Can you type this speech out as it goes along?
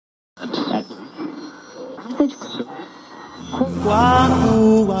message.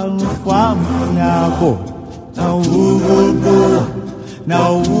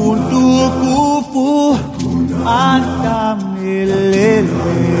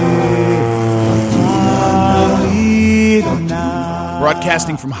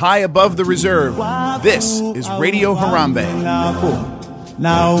 Broadcasting from high above the reserve, this is Radio Harambe.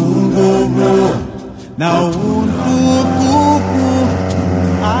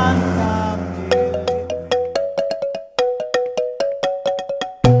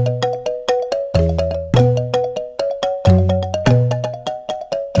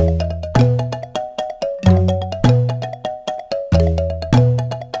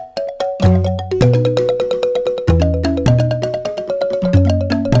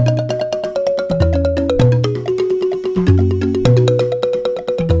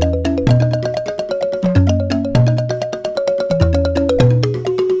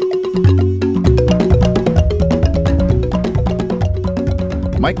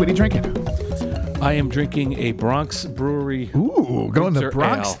 Mike, what are you drinking? I am drinking a Bronx Brewery. Ooh, going the winter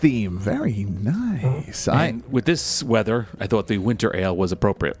Bronx ale. theme. Very nice. And with this weather, I thought the winter ale was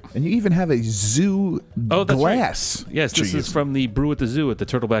appropriate. And you even have a zoo That's glass. right. Yes, this Jeez. is from the Brew at the Zoo at the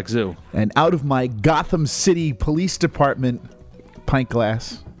Turtleback Zoo. And out of my Gotham City Police Department pint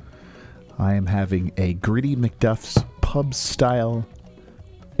glass, I am having a Gritty McDuff's pub-style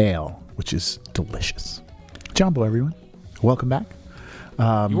ale, which is delicious. Jumbo, everyone. Welcome back.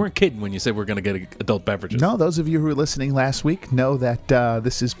 You weren't kidding when you said we're going to get adult beverages. No, those of you who were listening last week know that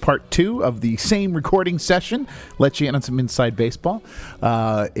this is part 2 of the same recording session. Let you in on some inside baseball.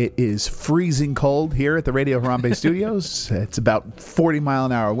 It is freezing cold here at the Radio Harambe Studios. It's about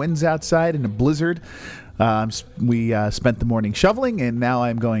 40-mile-an-hour winds outside in a blizzard. We spent the morning shoveling, and now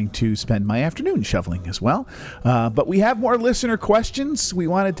I'm going to spend my afternoon shoveling as well. But we have more listener questions we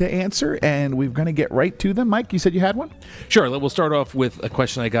wanted to answer, and we're going to get right to them. Mike, you said you had one? Sure. We'll start off with a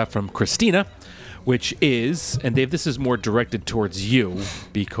question I got from Christina, which is, and Dave, this is more directed towards you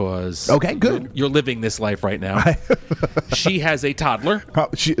because Okay, good. You're living this life right now. She has a toddler.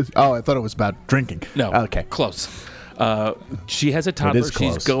 Oh, I thought it was about drinking. No. Okay. Close. She has a toddler. is She's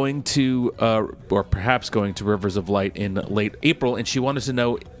close. going to, or perhaps going to Rivers of Light in late April, and she wanted to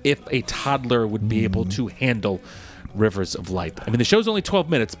know if a toddler would be able to handle Rivers of Light. I mean, the show's only 12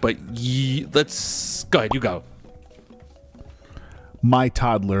 minutes, but let's go ahead. You go. My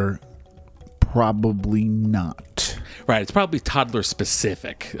toddler, probably not. Right, it's probably toddler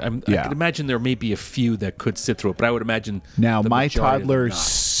specific. I Yeah. can imagine there may be a few that could sit through it, but I would imagine Now, the my majority of them toddler not.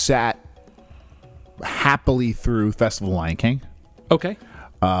 sat happily through Festival of Lion King. Okay,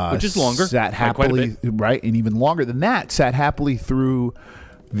 which is longer. Sat by quite a happily, bit. right, and even longer than that, sat happily through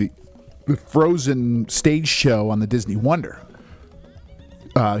the Frozen stage show on the Disney Wonder.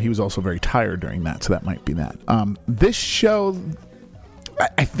 He was also very tired during that, so that might be that. This show,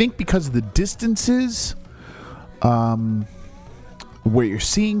 I think because of the distances, where you're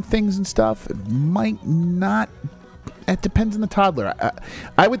seeing things and stuff, it might not. It depends on the toddler.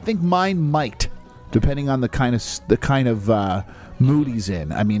 I would think mine might, depending on the kind of mood he's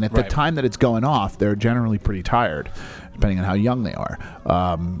in. I mean, at the Right. time that it's going off, they're generally pretty tired, depending on how young they are.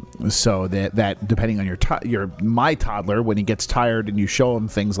 So that depending on my toddler, when he gets tired and you show him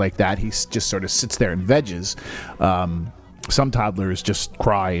things like that, he just sort of sits there and veges. Some toddlers just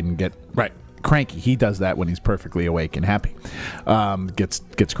cry and get Right. cranky. He does that when he's perfectly awake and happy.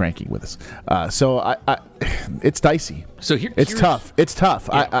 Gets cranky with us. So I it's dicey. So It's here's- tough. It's tough.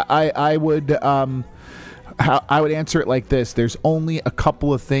 Yeah. I would answer it like this. There's only a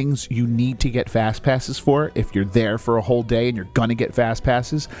couple of things you need to get fast passes for. If you're there for a whole day and you're going to get fast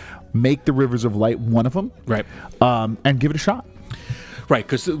passes, make the Rivers of Light one of them. Right. And give it a shot. Right,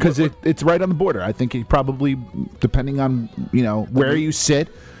 Because it's right on the border. I think it probably, depending on where you sit,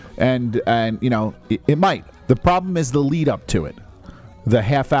 and it might. The problem is the lead up to it. The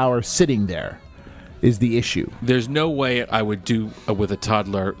half hour sitting there is the issue. there's no way I would do with a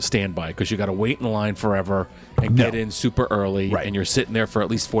toddler standby because you got to wait in line forever and get in super early, Right. and you're sitting there for at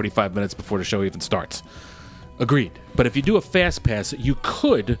least 45 minutes before the show even starts. Agreed. But if you do a fast pass, you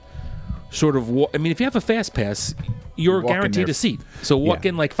could sort of if you have a fast pass, you're Walk in guaranteed there. a seat. So walk Yeah.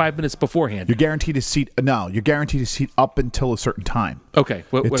 in like 5 minutes beforehand. You're guaranteed a seat. No, you're guaranteed a seat up until a certain time. Okay. It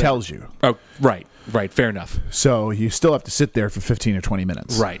whatever. tells you. Oh, right. Fair enough. So you still have to sit there for 15 or 20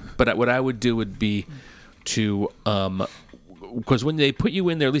 minutes. Right. But what I would do would be to, because when they put you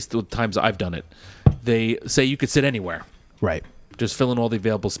in there, at least the times I've done it, they say you could sit anywhere. Right. Just fill in all the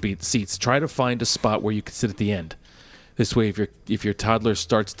available seats. Try to find a spot where you can sit at the end. This way, if your toddler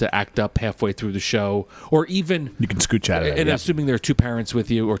starts to act up halfway through the show, or even You can scooch out of it. and yeah. assuming there are two parents with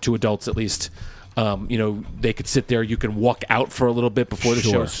you or two adults at least, They could sit there. You can walk out for a little bit before the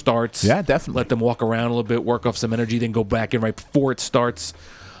show Sure. starts. Yeah, definitely. Let them walk around a little bit, work off some energy, then go back in right before it starts.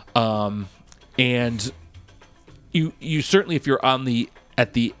 And you certainly, if you're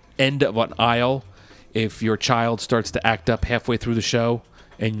at the end of an aisle, if your child starts to act up halfway through the show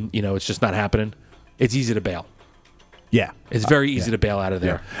and it's just not happening, it's easy to bail. Yeah. It's very easy to bail out of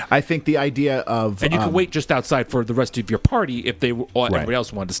there. I think the idea of... And you can wait just outside for the rest of your party if everybody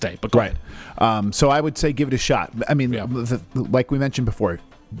else wanted to stay. But go ahead. So I would say give it a shot. I mean, like we mentioned before,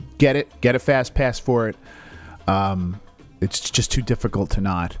 get a fast pass for it. It's just too difficult to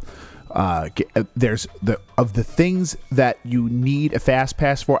not. There's the things that you need a fast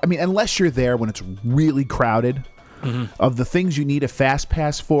pass for. I mean, unless you're there when it's really crowded, of the things you need a fast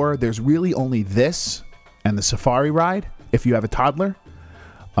pass for, there's really only this and the safari ride if you have a toddler,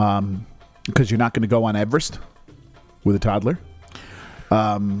 because you're not going to go on Everest with a toddler.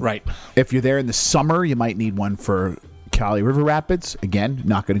 Right. If you're there in the summer, you might need one for Kali River Rapids. Again,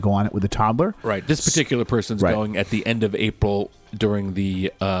 not going to go on it with a toddler. Right. This particular person's going at the end of April during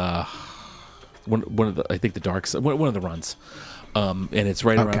the one of the, I think, the darks, one of the runs, and it's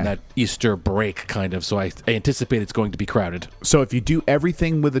right around that Easter break kind of. So I anticipate it's going to be crowded. So if you do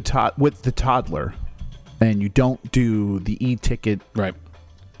everything with the toddler, and you don't do the e-ticket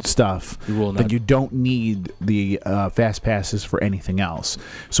stuff, then you don't need the fast passes for anything else.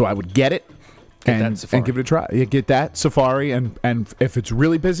 So I would get it. And give it a try. You get that Safari, and if it's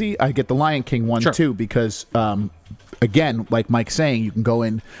really busy, I get the Lion King one too, because again, like Mike's saying, you can go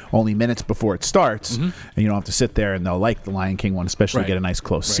in only minutes before it starts, and you don't have to sit there. And they'll like the Lion King one, especially get a nice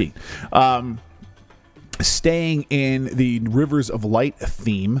close seat. Staying in the Rivers of Light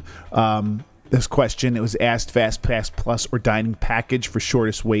theme. This question, it was asked: Fast Pass Plus or dining package for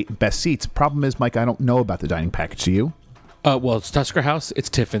shortest wait and best seats. Problem is, Mike, I don't know about the dining package. Do you? Well, it's Tusker House, it's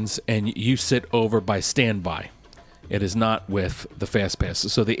Tiffin's, and you sit over by standby. It is not with the Fast Pass.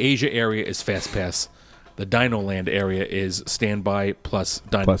 So the Asia area is Fast Pass. The Dino Land area is standby plus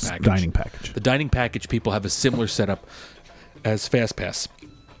dining package. The dining package people have a similar setup as Fast Pass.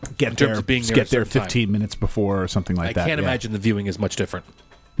 Get there 15 minutes before or something like that. I can't imagine the viewing is much different.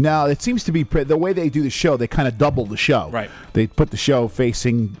 No, it seems to be the way they do the show. They kind of double the show. Right. They put the show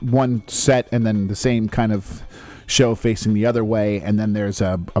facing one set and then the same kind of show facing the other way, and then there's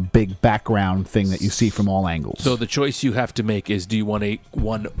a big background thing that you see from all angles. So the choice you have to make is: do you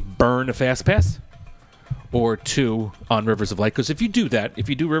want burn a Fast Pass, or 2 on Rivers of Light? Because if you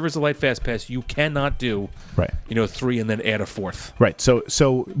do Rivers of Light Fast Pass, you cannot do 3 and then add a 4th. Right. So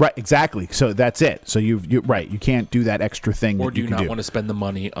exactly. So that's it. So you can't do that extra thing. Or do you not want to spend the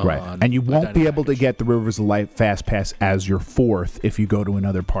money on? Right. And you won't be able to get the Rivers of Light Fast Pass as your 4th if you go to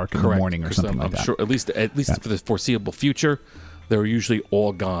another park in the morning or something like that. Sure. At least for the foreseeable future, they're usually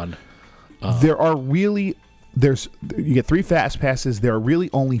all gone. You get 3 Fast Passes. There are really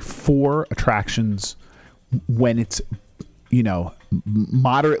only 4 attractions when it's,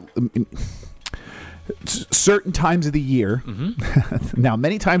 moderate, certain times of the year. Now,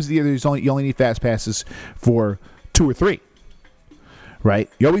 many times of the year, you only need fast passes for 2 or 3. Right?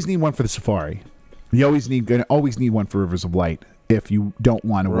 You always need one for the safari. You always need one for Rivers of Light if you don't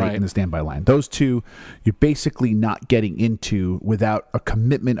want to wait in the standby line. Those 2, you're basically not getting into without a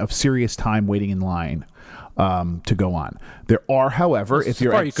commitment of serious time waiting in line. To go on. There are, however, if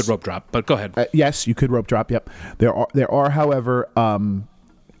you're you could rope drop, but go ahead. Yes, you could rope drop. Yep. There are, however,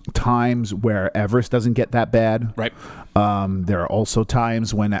 times where Everest doesn't get that bad. Right. There are also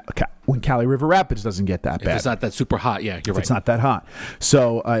times when Kali River Rapids doesn't get that bad. If it's not that super hot, you're right. It's not that hot.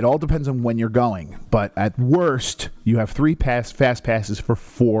 So it all depends on when you're going. But at worst, you have 3 fast passes for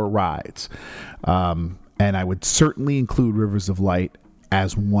 4 rides, and I would certainly include Rivers of Light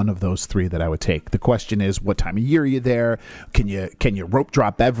as one of those 3 that I would take. The question is, what time of year are you there? Can you rope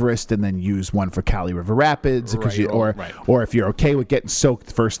drop Everest and then use one for Kali River Rapids? Or if you're okay with getting soaked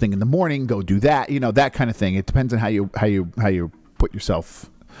first thing in the morning, go do that. That kind of thing. It depends on how you put yourself.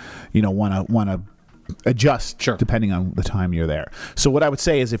 Want to adjust depending on the time you're there. So what I would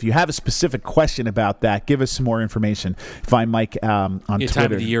say is, if you have a specific question about that, give us some more information. Find Mike on Twitter.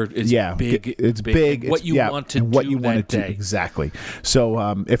 Time of the year is big. It's big. What you want to do that day. Exactly.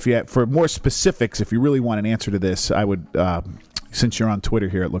 So for more specifics, if you really want an answer to this, I would, since you're on Twitter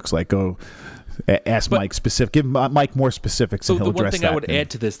here, it looks like, go ask Mike specific. Give Mike more specifics, and he'll address that. So the one thing I would add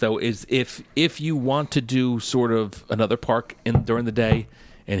to this, though, is if you want to do sort of another park during the day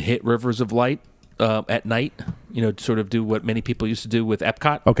and hit Rivers of Light, at night. Sort of do what many people used to do with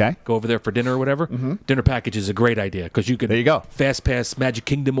Epcot. Okay. Go over there for dinner or whatever. Dinner package is a great idea because you could There you go. fast pass Magic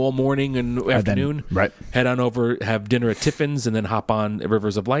Kingdom all morning and afternoon. right. Head on over, have dinner at Tiffin's, and then hop on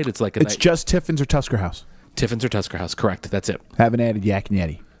Rivers of Light. It's like a It's night. just Tiffin's or Tusker House. Tiffin's or Tusker House. Correct. That's it. Haven't added Yak and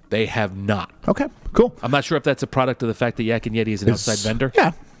Yeti. They have not. Okay, cool. I'm not sure if that's a product of the fact that Yak and Yeti is an outside vendor.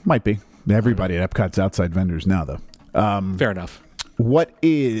 Yeah, might be. Everybody at Epcot's outside vendors now, though. Fair enough. What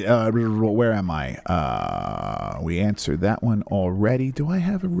is? Where am I? We answered that one already. Do I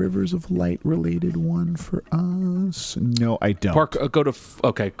have a Rivers of Light related one for us? No, I don't. Park. Go to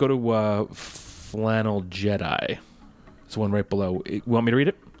Flannel Jedi. It's the one right below. You want me to read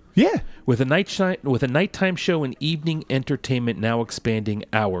it? Yeah. With a nighttime show and evening entertainment now expanding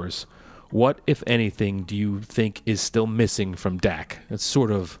hours, what, if anything, do you think is still missing from DAC? It's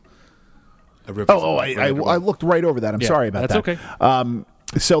sort of a Rivers of Light I looked right over that. I'm sorry about that's that. Okay.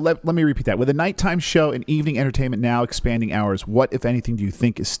 So let me repeat that. With a nighttime show and evening entertainment now expanding hours, what, if anything, do you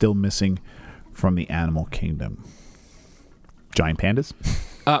think is still missing from the Animal Kingdom? Giant pandas?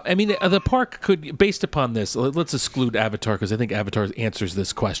 The park could, based upon this, let's exclude Avatar because I think Avatar answers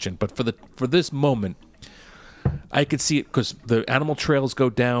this question. But for this moment, I could see it because the animal trails go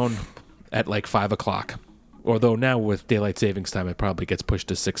down at like 5 o'clock. Although now with daylight savings time, it probably gets pushed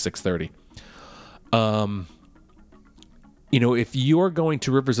to 6:30. If you're going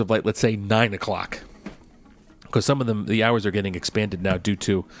to Rivers of Light, let's say 9 o'clock, because some of them, the hours are getting expanded now due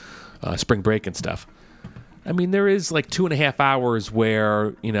to spring break and stuff. There is like 2.5 hours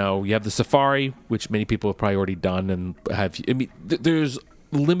where, you have the safari, which many people have probably already done. And there's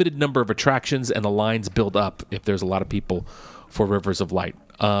limited number of attractions and the lines build up if there's a lot of people for Rivers of Light.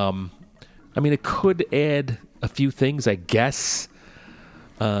 It could add a few things, I guess.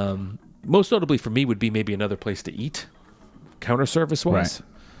 Most notably for me would be maybe another place to eat, counter service wise. Right.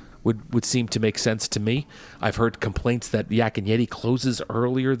 Would seem to make sense to me. I've heard complaints that Yak and Yeti closes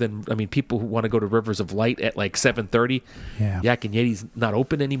earlier than people who want to go to Rivers of Light at like 7:30. Yeah. Yak and Yeti's not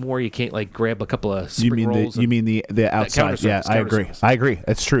open anymore. You can't like grab a couple of spring rolls. You mean the outside? Yeah, I agree. Service. I agree.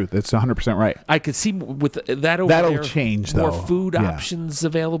 That's true. That's 100% right. I could see with that over That'll there, change, more though. food Yeah. options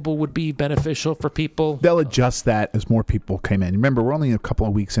available would be beneficial for people. They'll adjust that as more people come in. Remember, we're only a couple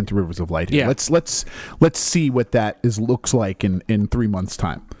of weeks into Rivers of Light here. Yeah. Let's see what that looks like in 3 months'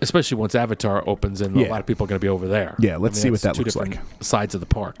 time. Especially once Avatar opens and a lot of people are going to be over there. Yeah, let's see what that's that looks two like. different sides of the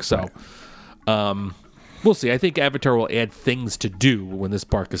park. So, we'll see. I think Avatar will add things to do when this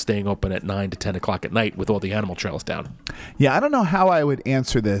park is staying open at 9 to 10 o'clock at night with all the animal trails down. Yeah, I don't know how I would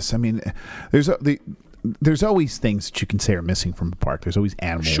answer this. There's always things that you can say are missing from a park. There's always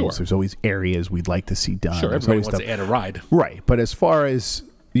animals. Sure. There's always areas we'd like to see done. Sure, There's everybody always wants stuff. to add a ride. Right, but as far as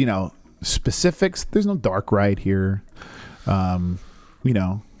specifics, there's no dark ride here.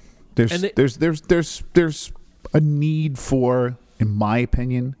 There's a need for, in my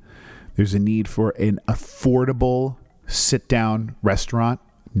opinion, there's a need for an affordable sit-down restaurant,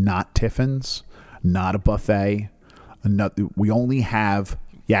 not Tiffin's, not a buffet. We only have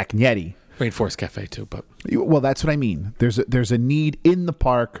Yak and Yeti. Rainforest Cafe too, but Well, that's what I mean. There's a need in the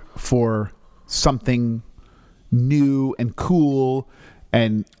park for something new and cool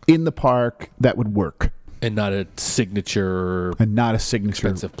and in the park that would work. and not a signature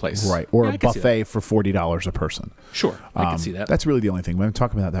expensive place. Right, or Yeah, a I can see buffet for $40 a person. Sure, I can see that. That's really the only thing. We've been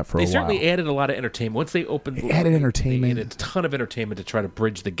talking about that for a They while. certainly added a lot of entertainment. Once they opened, They added entertainment. They added a ton of entertainment to try to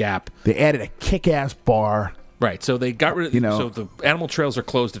bridge the gap. They added a kick-ass bar. Right, so they got rid of. You know- So the animal trails are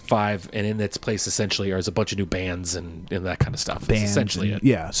closed at 5, and in its place essentially is a bunch of new bands and that kind of stuff. That's Bands essentially and- it.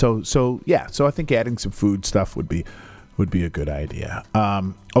 Yeah. So I think adding some food stuff would be a good idea.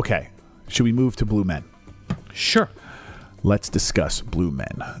 Okay. Should we move to Blue Men? Sure. Let's discuss Blue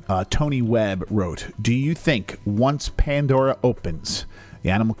Men. Tony Webb wrote, do you think once Pandora opens,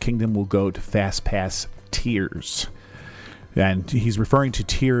 the Animal Kingdom will go to Fast Pass tiers? And he's referring to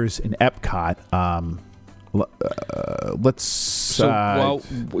tiers in Epcot. Let's... So,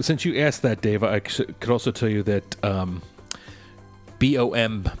 since you asked that, Dave, I could also tell you that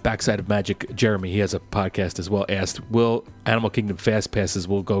BOM, Backside of Magic, Jeremy, he has a podcast as well, asked, will Animal Kingdom Fast Passes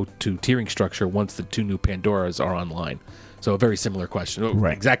will go to tiering structure once the 2 new Pandoras are online? So a very similar question.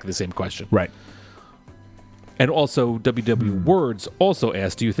 Right. Exactly the same question. Right. And also, WW Words also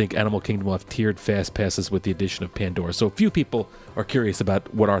asked, do you think Animal Kingdom will have tiered Fast Passes with the addition of Pandora? So a few people are curious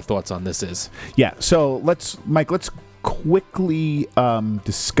about what our thoughts on this is. Yeah. So let's quickly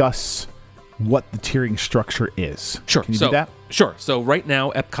discuss what the tiering structure is. Sure. Can you do that? Sure. So right now,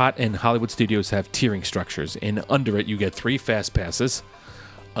 Epcot and Hollywood Studios have tiering structures. And under it, you get 3 Fast Passes,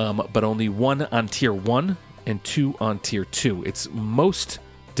 but only 1 on Tier 1 and 2 on Tier 2. It's most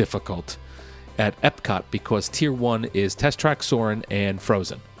difficult at Epcot because Tier 1 is Test Track, Soarin', and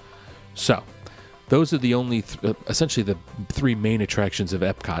Frozen. So those are the only, essentially the three main attractions of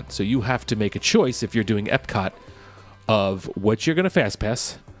Epcot. So you have to make a choice if you're doing Epcot of what you're going to Fast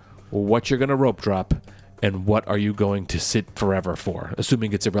Pass, what you're going to rope drop, and what are you going to sit forever for,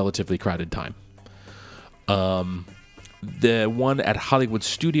 assuming it's a relatively crowded time. The one at Hollywood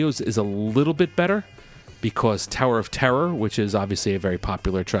Studios is a little bit better because Tower of Terror, which is obviously a very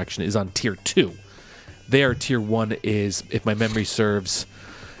popular attraction, is on Tier 2. There, Tier 1 is, if my memory serves,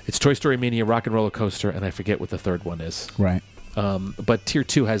 it's Toy Story Mania, Rock and Roller Coaster, and I forget what the third one is. Right. But Tier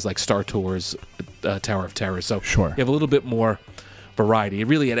 2 has like Star Tours, Tower of Terror. So Sure. you have a little bit more variety.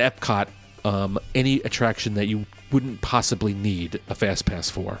 Really, at Epcot, any attraction that you wouldn't possibly need a Fast Pass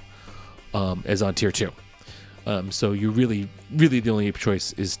for is on Tier 2. So you really the only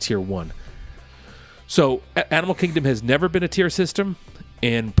choice is Tier 1. So Animal Kingdom has never been a tier system,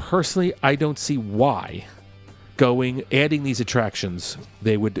 and personally, I don't see why adding these attractions,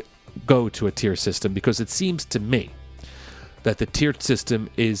 they would go to a tier system, because it seems to me that the tiered system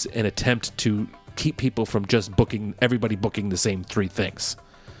is an attempt to keep people from just everybody booking the same three things.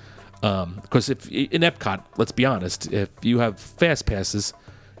 Because if in Epcot, let's be honest, if you have Fast Passes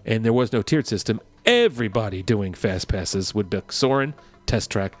and there was no tiered system, everybody doing Fast Passes would book Soarin', Test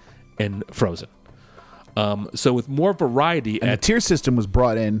Track, and Frozen. So with more variety, and the tier system was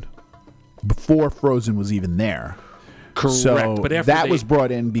brought in before Frozen was even there. Correct. So But after that was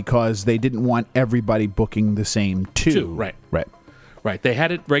brought in because they didn't want everybody booking the same two. Right. Right. They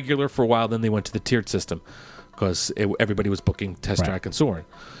had it regular for a while, then they went to the tiered system because everybody was booking Test Track and Soarin'.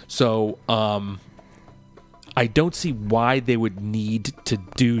 So I don't see why they would need to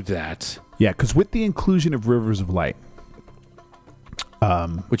do that. Yeah, because with the inclusion of Rivers of Light,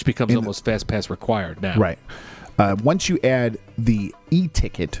 which becomes almost Fast Pass required now. Right. Once you add the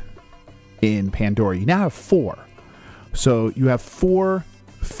e-ticket in Pandora, you now have 4. So you have 4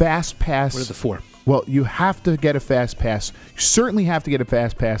 Fast Pass. What are the 4? Well, you have to get a Fast Pass. You certainly have to get a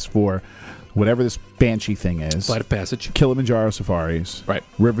Fast Pass for whatever this Banshee thing is. Flight of Passage. Kilimanjaro Safaris. Right.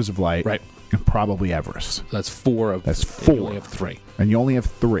 Rivers of Light. Right. And probably Everest. So that's 4 of. That's 4. You only have 3. And you only have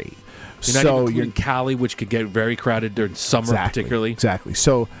 3. You're not even including Cali, which could get very crowded during summer, particularly. Exactly.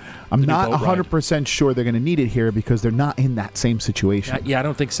 So I'm not 100% sure they're going to need it here because they're not in that same situation. Yeah, I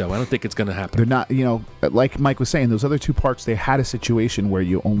don't think so. I don't think it's going to happen. They're not, like Mike was saying, those other 2 parks, they had a situation where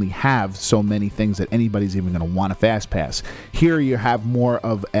you only have so many things that anybody's even going to want a Fast Pass. Here you have more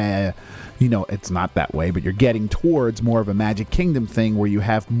of a, it's not that way, but you're getting towards more of a Magic Kingdom thing where you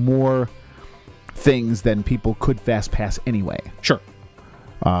have more things than people could Fast Pass anyway. Sure.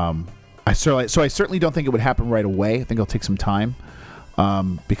 I certainly don't think it would happen right away. I think it'll take some time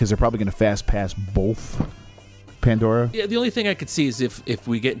because they're probably going to Fast Pass both Pandora. Yeah, the only thing I could see is if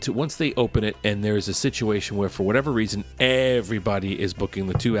we get into, once they open it and there's a situation where for whatever reason everybody is booking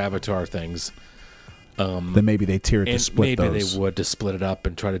the 2 Avatar things, then maybe they tier it to split those. Maybe they would to split it up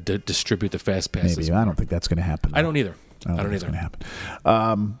and try to distribute the Fast Passes. Maybe. I don't think that's going to happen. I don't either. I don't think it's going to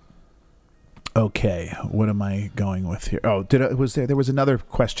happen. Okay, what am I going with here? Oh, there was another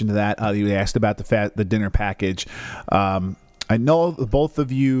question to that. You asked about the dinner package. I know both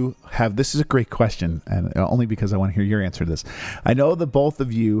of you have. This is a great question, and only because I want to hear your answer to this. I know that both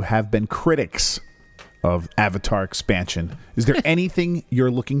of you have been critics of Avatar expansion. Is there anything you're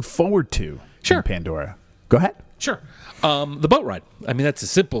looking forward to in Pandora? Go ahead. Sure. The boat ride. I mean, that's a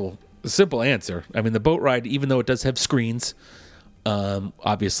simple answer. I mean, the boat ride, even though it does have screens,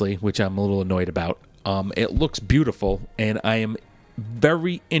 obviously, which I'm a little annoyed about, it looks beautiful, and I am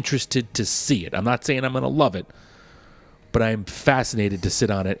very interested to see it. I'm not saying I'm going to love it, but I am fascinated to sit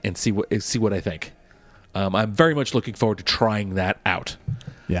on it and see what I think. I'm very much looking forward to trying that out.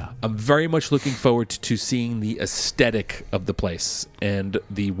 Yeah. I'm very much looking forward to seeing the aesthetic of the place and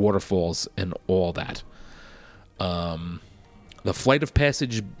the waterfalls and all that. The Flight of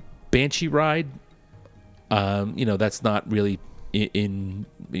Passage Banshee ride, that's not really in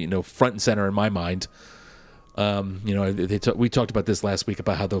front and center in my mind. We talked about this last week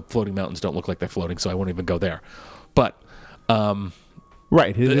about how the floating mountains don't look like they're floating, so I won't even go there. But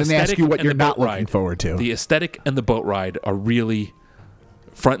right, he didn't ask you what you're not looking forward to. The aesthetic and the boat ride are really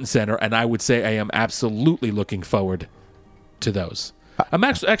front and center, and I would say I am absolutely looking forward to those. I'm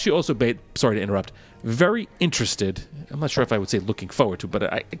actually also, sorry to interrupt, very interested. I'm not sure if I would say looking forward to,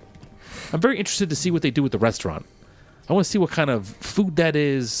 but I'm very interested to see what they do with the restaurant. I want to see what kind of food that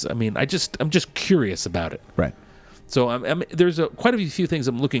is. I mean, I'm just curious about it. Right. So there's quite a few things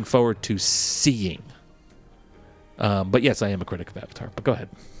I'm looking forward to seeing. But yes, I am a critic of Avatar. But go ahead.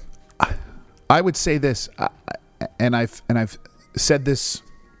 I would say this, and I've said this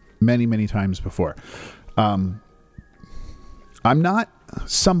many times before. I'm not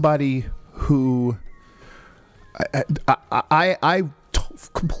somebody who I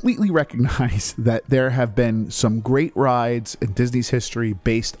completely recognize that there have been some great rides in Disney's history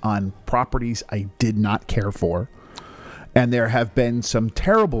based on properties I did not care for. And there have been some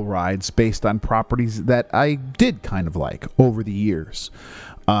terrible rides based on properties that I did kind of like over the years.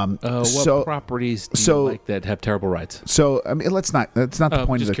 What properties do you like that have terrible rides? So, I mean, that's not the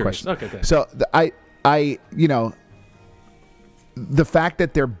point of the curious. question. Okay. So, I the fact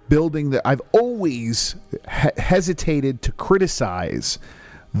that they're building I've always hesitated to criticize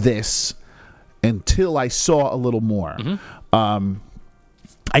this until I saw a little more. Mm-hmm.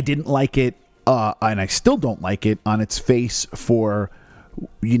 I didn't like it, and I still don't like it on its face for,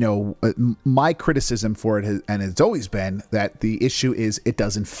 my criticism for it and it's always been that the issue is it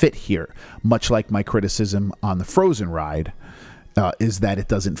doesn't fit here, much like my criticism on the Frozen ride is that it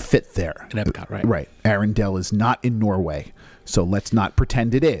doesn't fit there. In Epcot, right? Right. Arendelle is not in Norway, so let's not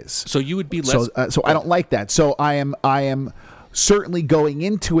pretend it is. So you would be less... So I don't like that. So I am certainly going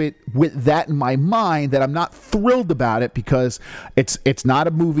into it with that in my mind, that I'm not thrilled about it because it's not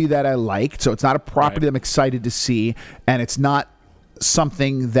a movie that I liked, so it's not a property that I'm excited to see, and it's not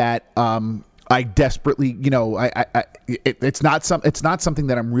something that I desperately, it's not something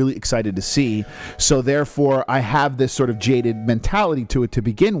that I'm really excited to see. So therefore, I have this sort of jaded mentality to it to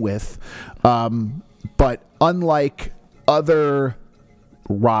begin with. But unlike other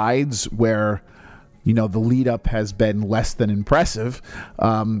rides where, the lead up has been less than impressive,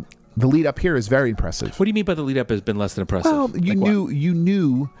 the lead up here is very impressive. What do you mean by the lead up has been less than impressive? Well, you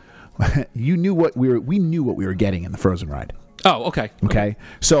knew what we knew what we were getting in the Frozen ride. Oh, okay. Okay.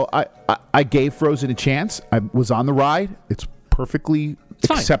 So I gave Frozen a chance. I was on the ride. It's perfectly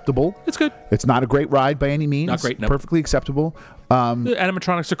acceptable. It's good. It's not a great ride by any means. Not great, no. Perfectly acceptable. The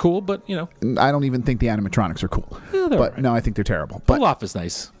animatronics are cool, but, I don't even think the animatronics are cool. Yeah, they're but right. no, I think they're terrible. But Olaf is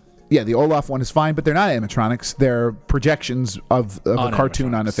nice. Yeah, the Olaf one is fine, but they're not animatronics. They're projections of a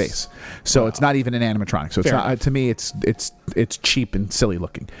cartoon on a face. So it's not even an animatronic. So it's not, to me, it's cheap and silly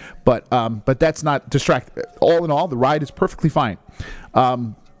looking. But that's not distract. All in all, the ride is perfectly fine. But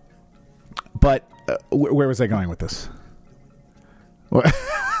where was I going with this?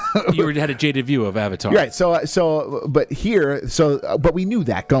 You had a jaded view of Avatar. Right. But we knew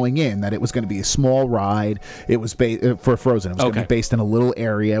that going in, that it was going to be a small ride. It was for Frozen. It was going to be based in a little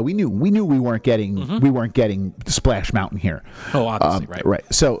area. We knew we weren't getting Splash Mountain here. Oh, obviously, right.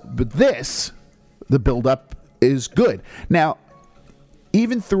 Right. So, but the build-up is good. Now,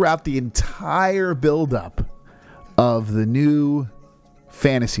 even throughout the entire build-up of the new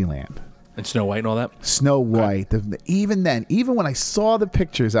Fantasyland, and Snow White and all that? Snow White. Even then, even when I saw the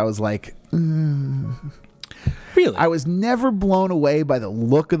pictures, I was like, Really? I was never blown away by the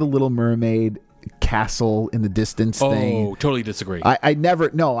look of the Little Mermaid castle in the distance thing. Oh, totally disagree. I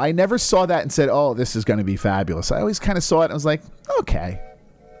never saw that and said, oh, this is going to be fabulous. I always kind of saw it and I was like, okay,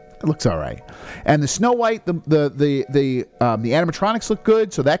 it looks all right. And the Snow White, the animatronics look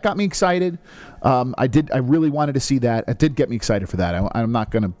good, so that got me excited. I really wanted to see that. It did get me excited for that. I'm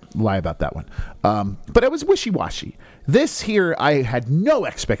not going to lie about that one. But I was wishy-washy. This here, I had no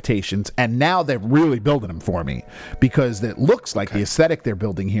expectations, and now they're really building them for me because it looks like the aesthetic they're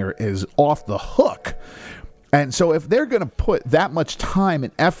building here is off the hook. And so if they're going to put that much time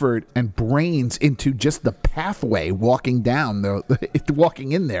and effort and brains into just the pathway walking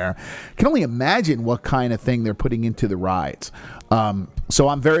in there, I can only imagine what kind of thing they're putting into the rides. So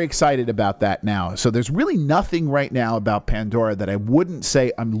I'm very excited about that now. So there's really nothing right now about Pandora that I wouldn't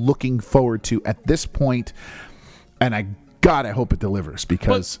say I'm looking forward to at this point. And I hope it delivers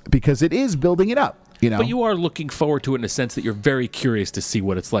because it is building it up. But you are looking forward to it in a sense that you're very curious to see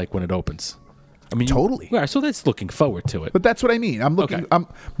what it's like when it opens. I mean, totally. So that's looking forward to it. But that's what I mean. I'm looking.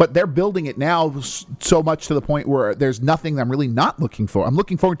 But they're building it now so much to the point where there's nothing I'm really not looking for. I'm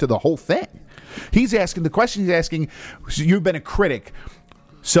looking forward to the whole thing. He's asking the question. He's asking. You've been a critic,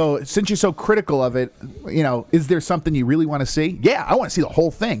 so since you're so critical of it, is there something you really want to see? Yeah, I want to see the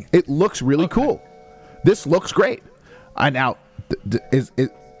whole thing. It looks really cool. This looks great. Now,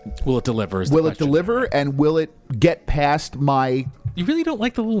 will it deliver? Will it deliver, and will it get past my? You really don't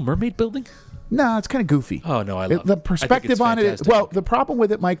like the Little Mermaid building? No, it's kind of goofy. Oh, no, I love the perspective on it. Well, the problem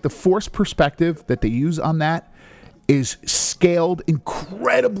with it, Mike, the forced perspective that they use on that is scaled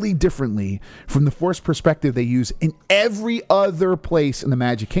incredibly differently from the forced perspective they use in every other place in the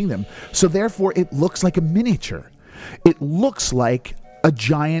Magic Kingdom. So therefore, it looks like a miniature. It looks like a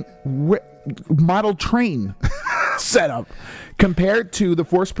giant model train setup compared to the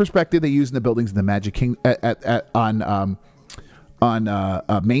forced perspective they use in the buildings in the Magic Kingdom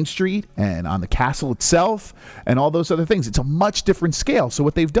Main Street and on the castle itself and all those other things. It's a much different scale. So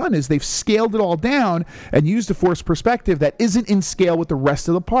what they've done is they've scaled it all down and used a forced perspective that isn't in scale with the rest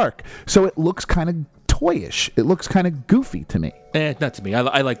of the park. So it looks kind of toyish. It looks kind of goofy to me. Not to me.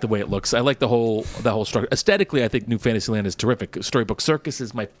 I like the way it looks. I like the whole structure. Aesthetically, I think New Fantasyland is terrific. Storybook Circus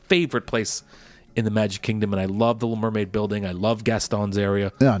is my favorite place in the Magic Kingdom, and I love the Little Mermaid building. I love Gaston's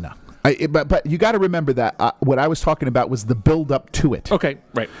area. No. But you got to remember that what I was talking about was the build up to it. Okay,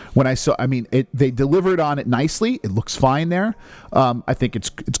 right. When I saw, they delivered on it nicely. It looks fine there. I think it's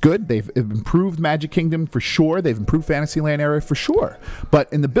good. They've improved Magic Kingdom for sure. They've improved Fantasyland area for sure.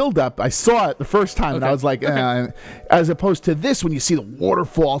 But in the build up, I saw it the first time and I was like, as opposed to this, when you see the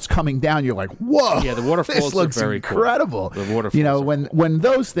waterfalls coming down, you're like, whoa! Yeah, the waterfalls this looks are very incredible. Cool. The waterfalls. When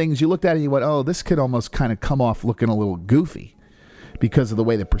those things you looked at it, and you went, oh, this could almost kind of come off looking a little goofy. Because of the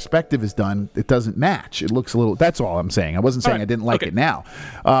way the perspective is done, it doesn't match. It looks a little... That's all I'm saying. I wasn't saying I didn't like it now.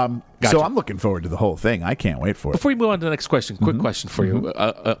 Gotcha. So I'm looking forward to the whole thing. I can't wait for it. Before we move on to the next question, quick question for you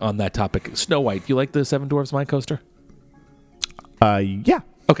on that topic. Snow White, you like the Seven Dwarfs Mine Coaster? Yeah.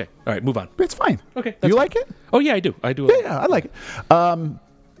 Okay. All right, move on. It's fine. Okay. You like it? Oh, yeah, I do. Yeah, I like it.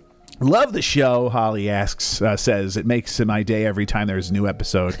 Love the show, Holly asks, says, it makes my day every time there's a new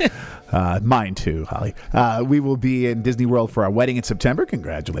episode. Mine too, Holly. We will be in Disney World for our wedding in September.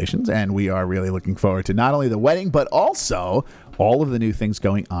 Congratulations. And we are really looking forward to not only the wedding, but also all of the new things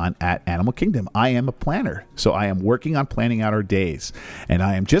going on at Animal Kingdom. I am a planner, so I am working on planning out our days. And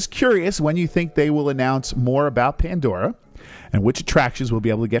I am just curious when you think they will announce more about Pandora and which attractions we'll be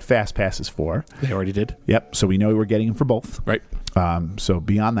able to get fast passes for. They already did. Yep, so we know we're getting them for both. Right. So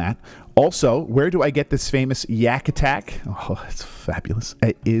beyond that. Also, where do I get this famous Yak Attack? Oh, it's fabulous.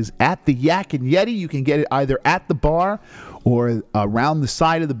 It is at the Yak and Yeti. You can get it either at the bar or around the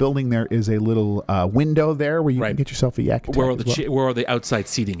side of the building. There is a little window there where you can get yourself a Yak Attack. Where the outside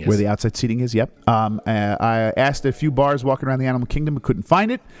seating is. Where the outside seating is, yep. I asked a few bars walking around the Animal Kingdom but couldn't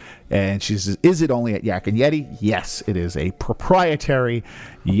find it. And she says, is it only at Yak and Yeti? Yes, it is a proprietary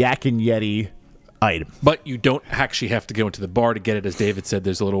Yak and Yeti item. But you don't actually have to go into the bar to get it. As David said,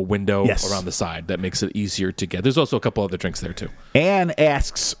 there's a little window around the side that makes it easier to get. There's also a couple other drinks there, too. Anne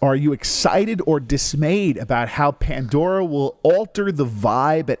asks, are you excited or dismayed about how Pandora will alter the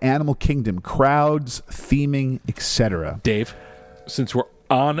vibe at Animal Kingdom? Crowds, theming, etc. Dave, since we're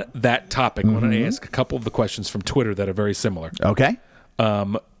on that topic, I want to ask a couple of the questions from Twitter that are very similar. Okay.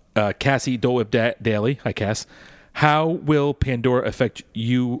 Cassie Doleb Daly, hi Cass. How will Pandora affect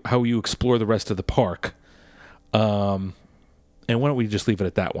you, how you explore the rest of the park? And why don't we just leave it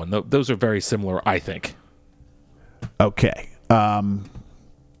at that one? Those are very similar, I think. Okay. I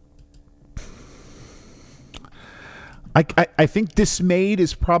think dismayed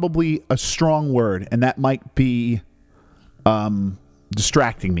is probably a strong word, and that might be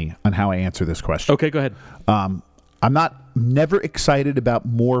distracting me on how I answer this question. Okay, go ahead. I'm never excited about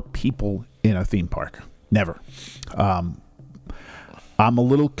more people in a theme park. Never. I'm a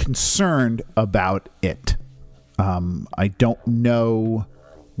little concerned about it. I don't know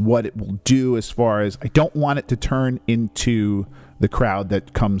what it will do as far as... I don't want it to turn into the crowd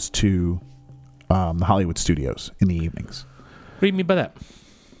that comes to the Hollywood Studios in the evenings. What do you mean by that?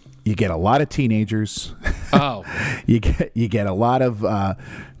 You get a lot of teenagers. Oh. You get a lot of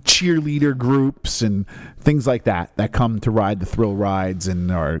cheerleader groups and things like that come to ride the thrill rides and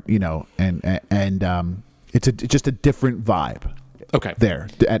it's just a different vibe. Okay. There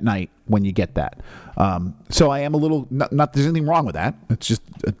at night when you get that. So I am a little not there's anything wrong with that. It's just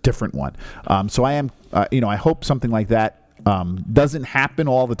a different one. So I am I hope something like that doesn't happen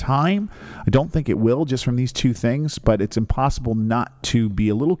all the time. I don't think it will just from these two things, but it's impossible not to be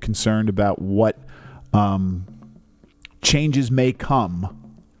a little concerned about what changes may come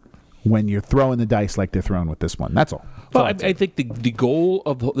when you're throwing the dice like they're throwing with this one. That's all. Well, I think the goal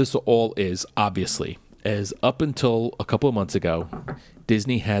of this all is, obviously, as up until a couple of months ago,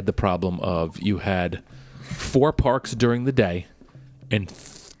 Disney had the problem of you had 4 parks during the day and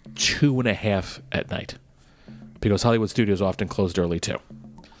 2.5 at night. Because Hollywood Studios often closed early, too.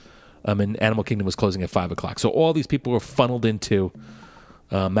 And Animal Kingdom was closing at 5 o'clock. So all these people were funneled into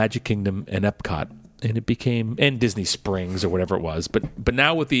Magic Kingdom and Epcot. And it became... And Disney Springs or whatever it was. But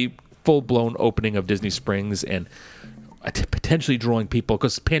now with the full-blown opening of Disney Springs and potentially drawing people...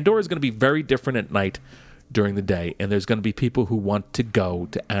 Because Pandora is going to be very different at night during the day. And there's going to be people who want to go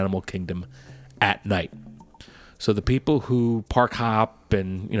to Animal Kingdom at night. So the people who park hop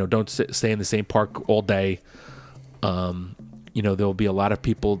and don't stay in the same park all day... there'll be a lot of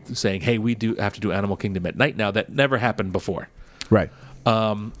people saying, hey, we do have to do Animal Kingdom at night now. That never happened before. Right.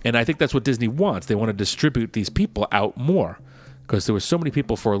 And I think that's what Disney wants. They want to distribute these people out more because there were so many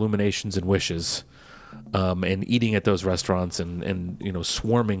people for Illuminations and Wishes, and eating at those restaurants and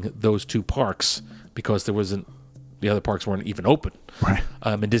swarming those two parks because the other parks weren't even open. Right.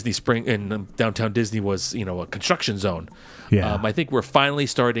 And Disney Spring and downtown Disney was, a construction zone. Yeah. I think we're finally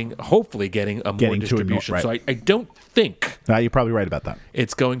hopefully getting more distribution. Right. So I don't think You're probably right about that.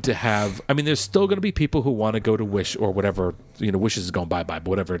 it's going to have. I mean, there's still going to be people who want to go to Wish or whatever. Wishes is going bye-bye, but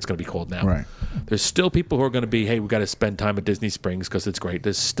whatever it's going to be called now. Right. There's still people who are going to be, hey, we got to spend time at Disney Springs because it's great.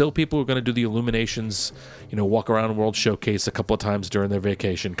 There's still people who are going to do the Illuminations, walk around World Showcase a couple of times during their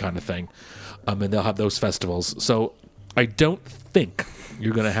vacation kind of thing. And they'll have those festivals. So I don't think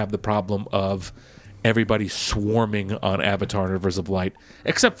you're going to have the problem of everybody swarming on Avatar and Rivers of Light,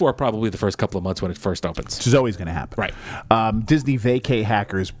 except for probably the first couple of months when it first opens. Which is always going to happen. Right. Disney vacay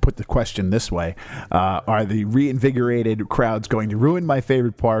hackers put the question this way. Are the reinvigorated crowds going to ruin my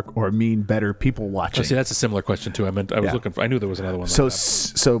favorite park or mean better people watching? Oh, see, that's a similar question, too. I knew there was another one So, like that.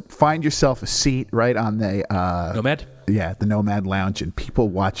 so find yourself a seat right on the... Nomad? Yeah, the Nomad Lounge, and people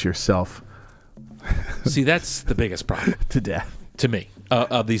watch yourself See, that's the biggest problem to death. to me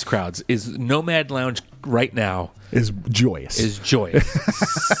of these crowds is Nomad Lounge right now Is joyous. is joyous.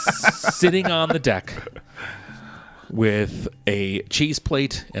 Sitting on the deck with a cheese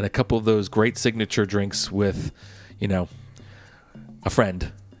plate and a couple of those great signature drinks with, a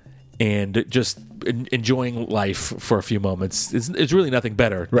friend and just enjoying life for a few moments. It's really nothing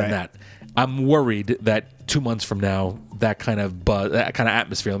better than Right. that. I'm worried that 2 months from now, that kind of buzz, that kind of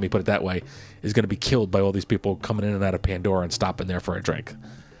atmosphere, let me put it that way, is going to be killed by all these people coming in and out of Pandora and stopping there for a drink.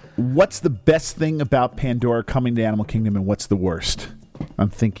 What's the best thing about Pandora coming to Animal Kingdom, and what's the worst? I'm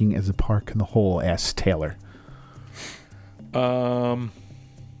thinking as a park in the whole, asks Taylor. I'm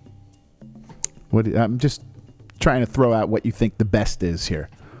just trying to throw out what you think the best is here.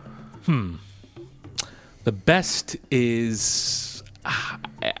 The best is...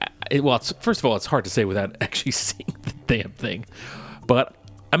 first of all, it's hard to say without actually seeing the damn thing. But,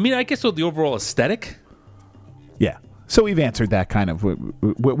 I guess with the overall aesthetic... Yeah. So we've answered that kind of.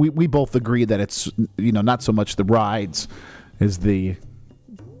 We both agree that it's not so much the rides as the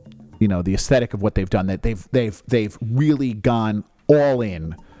the aesthetic of what they've done. That they've really gone all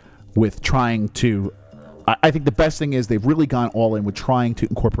in with trying to. I think the best thing is they've really gone all in with trying to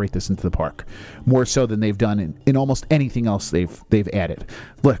incorporate this into the park more so than they've done in almost anything else they've added.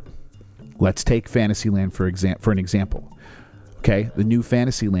 Look, let's take Fantasyland for an example. Okay, the new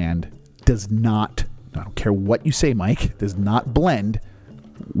Fantasyland does not. I don't care what you say, Mike, does not blend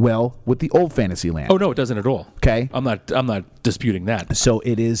well with the old Fantasyland. Oh, no, it doesn't at all. Okay. I'm not disputing that. So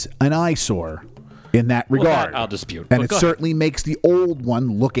it is an eyesore in that regard. Well, that I'll dispute. And But it go ahead. certainly makes the old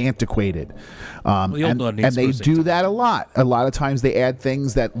one look antiquated. The old one needs and they sprucing. do that a lot. A lot of times they add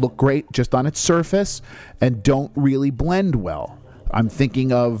things that look great just on its surface and don't really blend well. I'm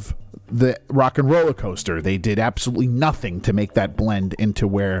thinking of the Rock and Roller Coaster. They did absolutely nothing to make that blend into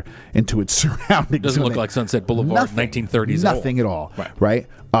its surroundings. Doesn't look When like Sunset Boulevard, nothing, 1930s. Nothing at all. Right?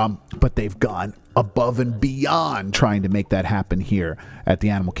 But they've gone above and beyond trying to make that happen here at the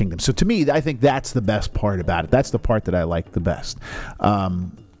Animal Kingdom. So to me, I think that's the best part about it. That's the part that I like the best.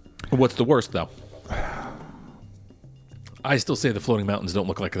 What's the worst, though? I still say the floating mountains don't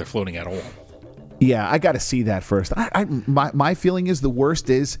look like they're floating at all. Yeah, I got to see that first. My feeling is the worst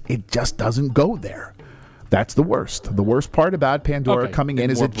is it just doesn't go there. That's the worst. The worst part about Pandora Okay, coming in in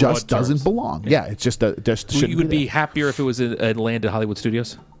is more it just broad doesn't terms. belong. Yeah, it's just shouldn't You would be be there. happier if it was a land at Hollywood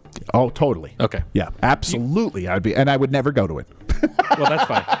Studios? Oh, totally. Okay. Yeah, absolutely. I'd be, and I would never go to it. Well, that's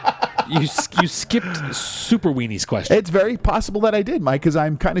fine. You skipped Super Weenie's question. It's very possible that I did, Mike, because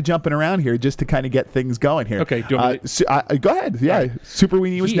I'm kind of jumping around here just to kind of get things going here. Okay, do you want me go ahead. Yeah, All right. Super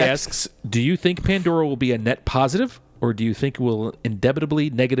Weenie was He next. asks, do you think Pandora will be a net positive, or do you think it will indubitably,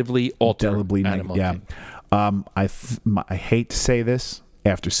 negatively alter Indelibly Animal negative. Kingdom? Yeah. I hate to say this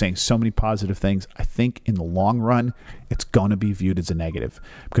after saying so many positive things. I think in the long run, it's going to be viewed as a negative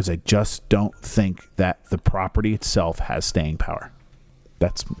because I just don't think that the property itself has staying power.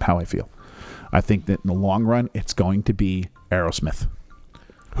 That's how I feel. I think that in the long run, it's going to be Aerosmith.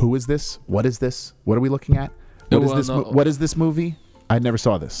 Who is this? What is this? What are we looking at? What is this movie? I never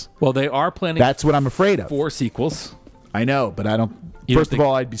saw this. Well, they are planning That's what I'm afraid of. 4 sequels. I know, but I don't. You don't First of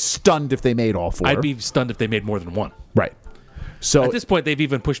all, I'd be stunned if they made all 4. I'd be stunned if they made more than 1. right. So At this point, they've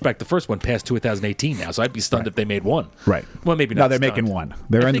even pushed back the first one past 2018 now, so I'd be stunned if they made 1. right. Well, maybe not. No, they're stunned. making 1.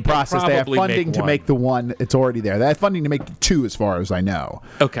 They're I in the think they'll process. They have probably funding make to 1. make the 1. It's already there. They have funding to make 2, as far as I know.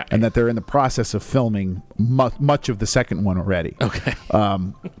 Okay. And that they're in the process of filming much of the second one already. Okay.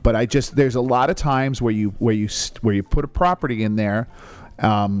 But there's a lot of times where you put a property in there,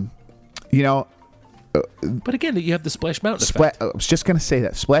 But again, you have the Splash Mountain effect. I was just going to say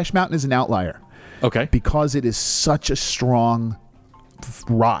that Splash Mountain is an outlier. Okay. Because it is such a strong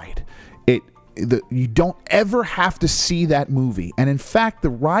ride. You don't ever have to see that movie. And in fact, the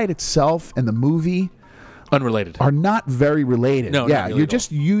ride itself and the movie unrelated are not very related. No, yeah, not really you're at all.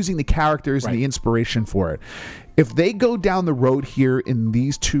 just using the characters and the inspiration for it. If they go down the road here in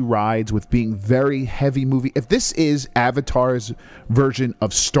these two rides with being very heavy movie, if this is Avatar's version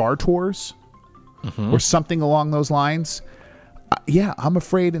of Star Tours or something along those lines, I'm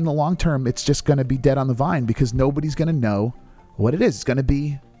afraid in the long term it's just going to be dead on the vine because nobody's going to know what it is. It's going to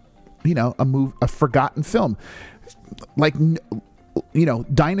be, a forgotten film. Like,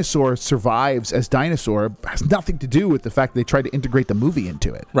 Dinosaur survives as Dinosaur has nothing to do with the fact they tried to integrate the movie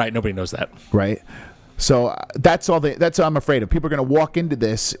into it. Right. Nobody knows that. Right. So that's all I'm afraid of. People are going to walk into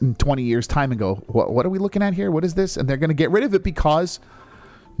this in 20 years' time and go, what are we looking at here? What is this? And they're going to get rid of it because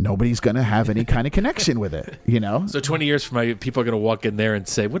nobody's going to have any kind of connection with it, So 20 years from now, people are going to walk in there and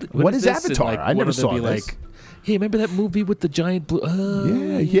say, what is this? Avatar? And, I never saw this. Like, hey, remember that movie with the giant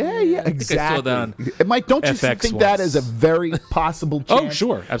blue? Yeah, exactly. I saw that on Mike, don't you FX think once. that is a very possible chance? Oh,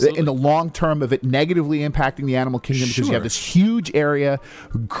 sure, absolutely. In the long term of it negatively impacting the animal kingdom because you have this huge area,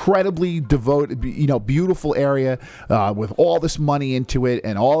 incredibly devoted, beautiful area with all this money into it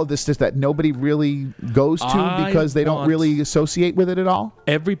and all of this that nobody really goes to because they don't really associate with it at all?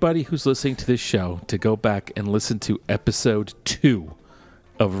 Everybody who's listening to this show to go back and listen to episode 2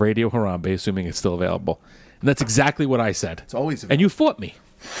 of Radio Harambe, assuming it's still available. And that's exactly what I said. It's always available. And you fought me.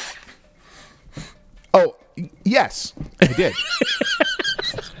 Oh, yes, I did.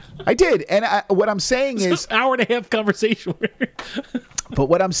 I did. And what I'm saying is... hour and a half conversation. But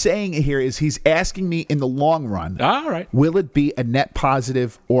what I'm saying here is he's asking me in the long run, All right. will it be a net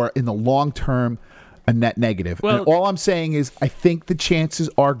positive or in the long term a net negative? Well, and all I'm saying is I think the chances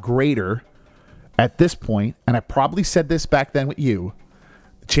are greater at this point, and I probably said this back then with you,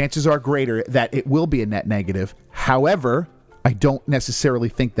 chances are greater that it will be a net negative. However, I don't necessarily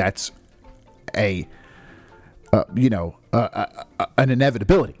think that's an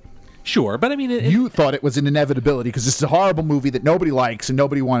inevitability. Sure, but I mean... You thought it was an inevitability because this is a horrible movie that nobody likes and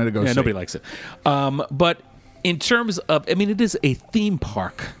nobody wanted to go see. Yeah, nobody likes it. But in terms of... I mean, it is a theme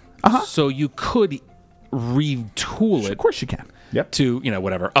park. So you could retool it. Of course you can. Yep. To,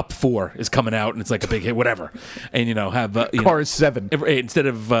 whatever, Up 4 is coming out and it's like a big hit, whatever. And, have... Cars 7. Instead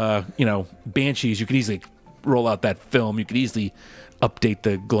of, Banshees, you could easily roll out that film. You could easily update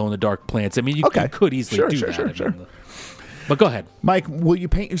the glow-in-the-dark plants. I mean, you could easily do that. Sure. But go ahead. Mike, will you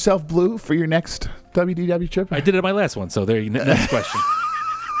paint yourself blue for your next WDW trip? I did it at my last one, so there you next question.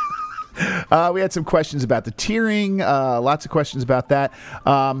 We had some questions about the tiering, lots of questions about that.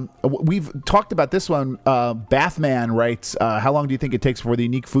 We've talked about this one. Bathman writes, how long do you think it takes before the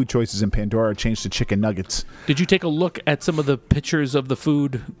unique food choices in Pandora change to chicken nuggets? Did you take a look at some of the pictures of the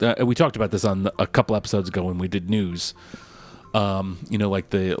food? We talked about this on a couple episodes ago when we did news. Like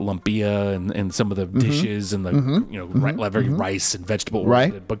the lumpia and some of the dishes and the very rice and vegetable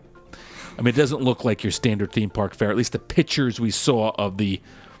oriented. Right. But I mean, it doesn't look like your standard theme park fare. At least the pictures we saw of the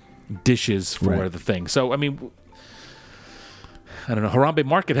dishes for the thing. So I mean, I don't know. Harambe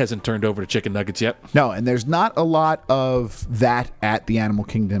Market hasn't turned over to chicken nuggets yet. No, and there's not a lot of that at the Animal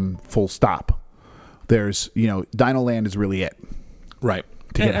Kingdom. Full stop. There's Dino Land is really it. Right.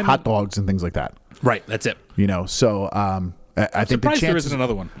 To get hot dogs and things like that. Right. That's it. So I think surprised there isn't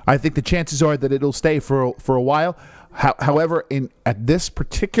another one. I think the chances are that it'll stay for a while. However, at this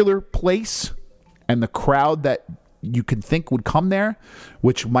particular place and the crowd that you can think would come there,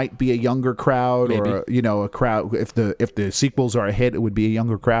 which might be a younger crowd, Maybe. or a crowd. If the sequels are a hit, it would be a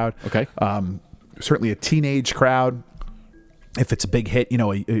younger crowd. Okay. Certainly a teenage crowd. If it's a big hit,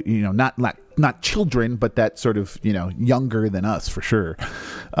 not children, but that sort of younger than us for sure.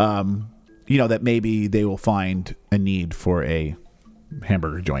 That maybe they will find a need for a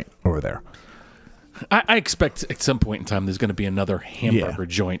hamburger joint over there. I expect at some point in time there's going to be another hamburger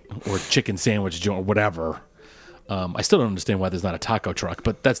joint or chicken sandwich joint or whatever. I still don't understand why there's not a taco truck,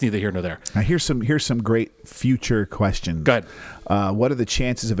 but that's neither here nor there. Now here's some great future questions. Go ahead. What are the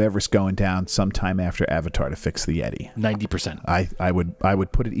chances of Everest going down sometime after Avatar to fix the Yeti? 90%. I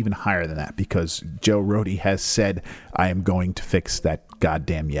would put it even higher than that because Joe Rohde has said I am going to fix that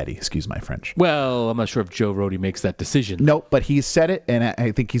goddamn Yeti. Excuse my French. Well, I'm not sure if Joe Rohde makes that decision. No, but he's said it, and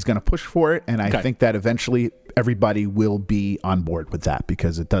I think he's going to push for it, and I think that eventually everybody will be on board with that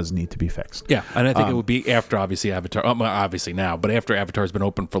because it does need to be fixed. Yeah, and I think it will be after, obviously, Avatar. Obviously now, but after Avatar's been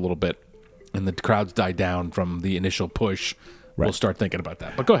open for a little bit and the crowds die down from the initial push, we'll start thinking about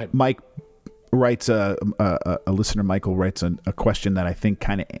that. But go ahead. Mike, writes a listener, Michael, writes a question that I think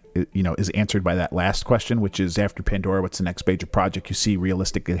kind of is answered by that last question, which is, after Pandora, what's the next major project you see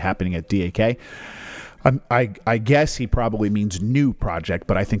realistically happening at DAK? I guess he probably means new project,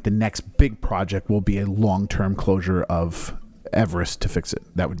 but I think the next big project will be a long-term closure of Everest to fix it.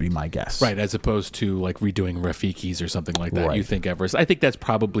 That would be my guess. Right, as opposed to like redoing Rafiki's or something like that. Right. You think Everest. I think that's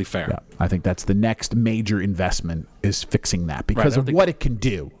probably fair. Yeah, I think that's the next major investment, is fixing that, because Right, of what it can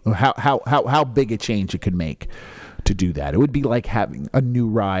do, how big a change it could make to do that. It would be like having a new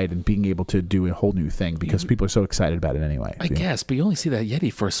ride and being able to do a whole new thing, because people are so excited about it anyway. I guess, but you only see that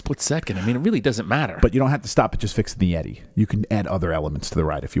Yeti for a split second. I mean, it really doesn't matter. But you don't have to stop at just fixing the Yeti. You can add other elements to the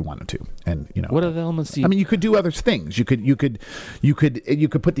ride if you wanted to. And what other elements do you? I mean, you could do other things. You could put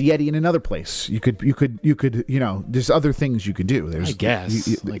the Yeti in another place. You could there's other things you could do. I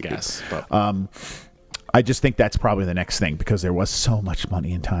guess. But. I just think that's probably the next thing, because there was so much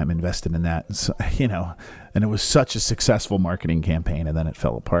money and time invested in that, and so, and it was such a successful marketing campaign, and then it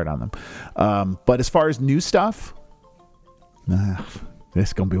fell apart on them. But as far as new stuff,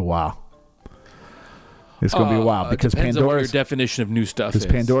 it's gonna be a while. It's going to be a while, because Pandora's your definition of new stuff is.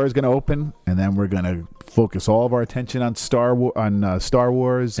 Pandora's going to open, and then we're going to focus all of our attention on Star Wars and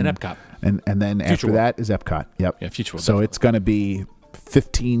Epcot, and then Future after World. that is Epcot. Yep. Yeah, Future World. So it's going to be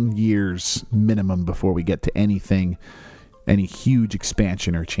 15 years minimum before we get to any huge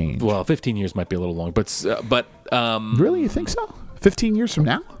expansion or change. Well, 15 years might be a little long, but really, you think so? 15 years from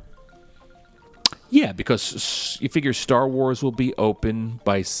now? Yeah, because you figure Star Wars will be open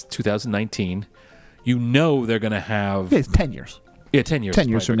by 2019. They're going to have... Yeah, it's 10 years. Yeah, 10 years. 10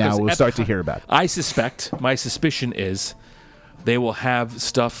 years from now, we'll Epcot, start to hear about it. My suspicion is they will have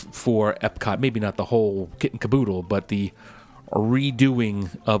stuff for Epcot, maybe not the whole kit and caboodle, but the redoing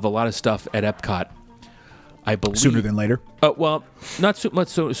of a lot of stuff at Epcot, I believe. Sooner than later? Well, not so much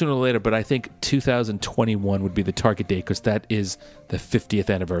sooner than later, but I think 2021 would be the target date, because that is the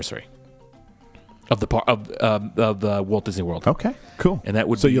 50th anniversary of the Walt Disney World. Okay, cool. And that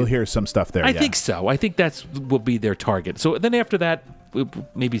would so you'll hear some stuff there. I think so. I think that's will be their target. So then after that,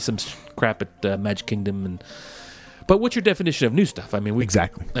 maybe some crap at Magic Kingdom. But what's your definition of new stuff? I mean,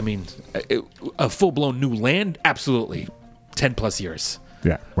 exactly. I mean, a full-blown new land, absolutely, 10 plus years.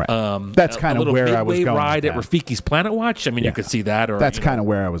 Yeah, right. That's kind of where I was going. A ride at Rafiki's Planet Watch. I mean, you could see that. Or that's kind of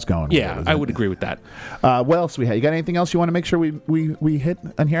where I was going. Yeah, I would agree with that. What else we had? You got anything else you want to make sure we hit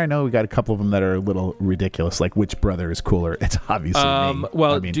on here? I know we got a couple of them that are a little ridiculous, like which brother is cooler. It's obviously me.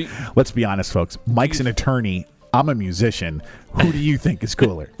 Well, I mean, let's be honest, folks. Mike's an attorney. I'm a musician. Who do you think is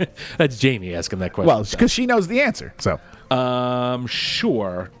cooler? That's Jamie asking that question. Well, because she knows the answer. So.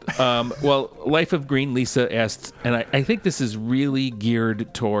 Sure. Well, Life of Green, Lisa asked, and I think this is really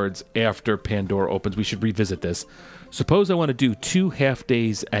geared towards after Pandora opens. We should revisit this. Suppose I want to do 2 half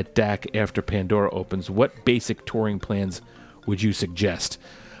days at DAC after Pandora opens. What basic touring plans would you suggest?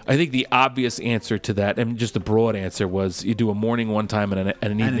 I think the obvious answer to that, and just the broad answer, was you do a morning one time and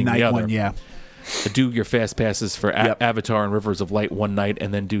an evening the other. One, yeah. Do your fast passes for Avatar and Rivers of Light one night,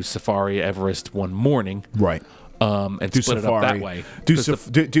 and then do Safari Everest one morning. Right. And do split Safari. It up that way.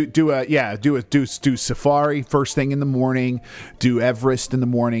 Do Safari first thing in the morning. Do Everest in the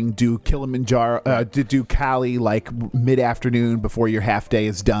morning. Do Kilimanjaro. Do Cali like mid afternoon before your half day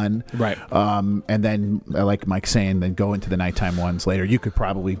is done. Right. And then, like Mike's saying, then go into the nighttime ones later. You could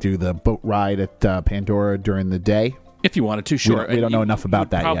probably do the boat ride at Pandora during the day. If you wanted to, sure. We don't know enough about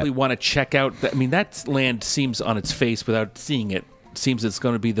that yet. Probably want to check out. I mean, that land seems on its face without seeing it. Seems it's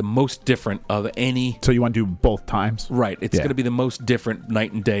going to be the most different of any. So you want to do both times? Right. It's going to be the most different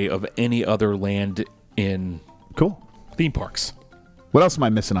night and day of any other land in theme parks. What else am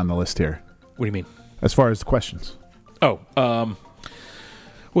I missing on the list here? What do you mean? As far as the questions. Well,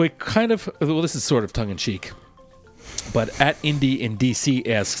 this is sort of tongue-in-cheek. But at Indy in DC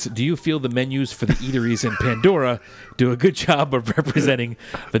asks, do you feel the menus for the eateries in Pandora do a good job of representing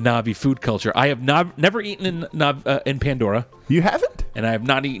the Na'vi food culture? I have never eaten in Pandora. You haven't? And I have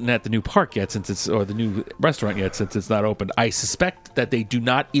not eaten at the new park yet, or the new restaurant yet, since it's not opened. I suspect that they do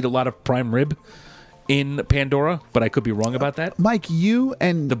not eat a lot of prime rib in Pandora, but I could be wrong about that. Mike, you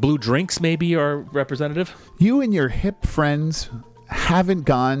and the blue drinks maybe are representative. You and your hip friends haven't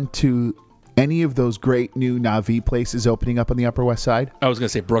gone to any of those great new Na'vi places opening up on the Upper West Side? I was going to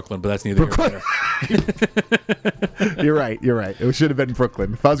say Brooklyn, but that's neither here nor there. You're right. It should have been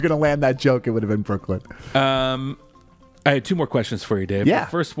Brooklyn. If I was going to land that joke, it would have been Brooklyn. I had 2 more questions for you, Dave. Yeah.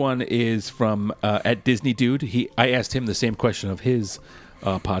 The first one is from at Disney Dude. I asked him the same question of his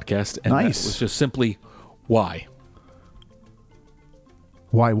podcast, and that was just simply, why?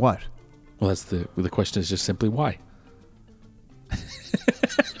 Why what? Well, that's the question is just simply why.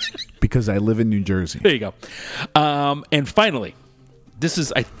 because I live in New Jersey. There you go. And finally,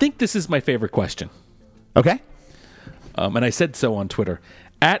 I think this is my favorite question. Okay. And I said so on Twitter.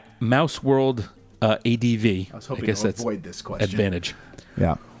 At MouseWorld ADV. I was hoping to avoid this question. Advantage.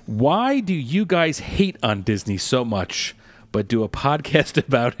 Yeah. Why do you guys hate on Disney so much, but do a podcast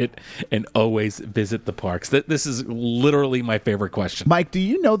about it and always visit the parks? This is literally my favorite question. Mike, do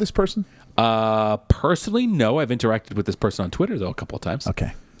you know this person? Personally, no. I've interacted with this person on Twitter, though, a couple of times.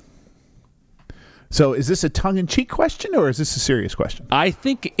 Okay. So is this a tongue-in-cheek question or is this a serious question? I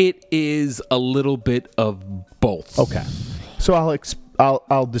think it is a little bit of both. Okay. So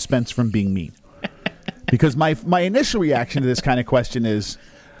I'll dispense from being mean. Because my initial reaction to this kind of question is,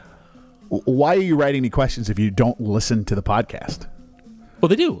 why are you writing me questions if you don't listen to the podcast? Well,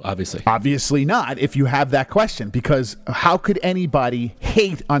 they do, obviously. Obviously not if you have that question, because how could anybody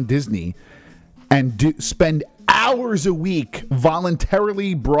hate on Disney and spend hours a week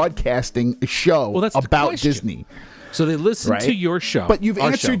voluntarily broadcasting a show about Disney? So they listen to your show. But you've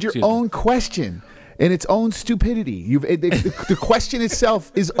answered your own question in its own stupidity. The question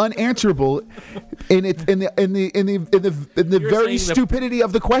itself is unanswerable in the very stupidity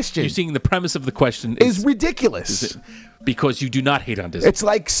of the question. You're seeing the premise of the question is ridiculous. Because you do not hate on Disney. It's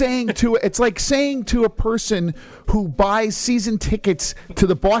like saying to a person who buys season tickets to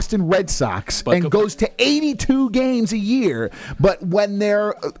the Boston Red Sox and goes to 82 games a year, but when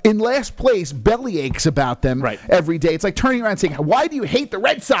they're in last place, belly aches about them every day. It's like turning around and saying, "Why do you hate the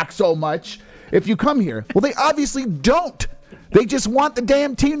Red Sox so much if you come here?" Well, they obviously don't. They just want the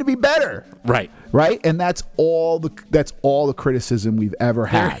damn team to be better. Right. And that's all the criticism we've ever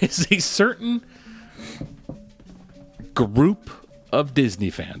had. There is a certain group of Disney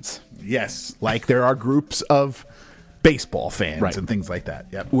fans. Yes, like there are groups of baseball fans and things like that.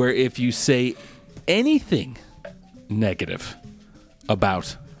 Yep. Where if you say anything negative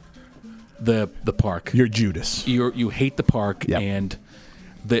about the park, you're Judas. You hate the park, and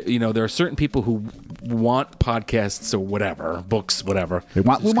there are certain people who want podcasts or whatever, books, whatever. They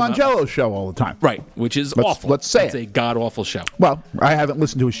want Lou Mangello's show all the time. Right, which is awful. Let's say it's a god-awful show. Well, I haven't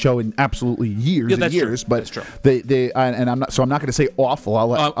listened to his show in absolutely years and years, but that's true. And I'm not going to say awful. I'll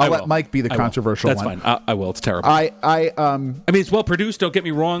let Mike be the controversial one. That's fine. I will. It's terrible. I mean, it's well produced. Don't get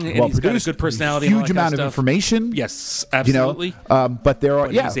me wrong. And he's got a good personality. Huge amount of information. Yes, absolutely. But there are.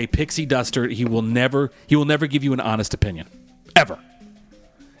 He's a pixie duster. He will never give you an honest opinion, ever.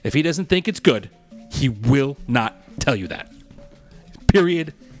 If he doesn't think it's good, he will not tell you that.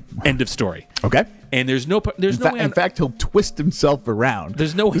 Period. End of story. Okay. And there's no way. In fact, he'll twist himself around.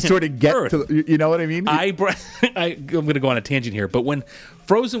 There's no way to sort of get to. You know what I mean? I'm going to go on a tangent here, but when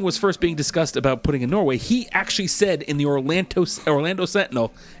Frozen was first being discussed about putting in Norway, he actually said in the Orlando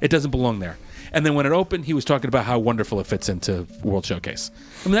Sentinel, it doesn't belong there. And then when it opened, he was talking about how wonderful it fits into World Showcase.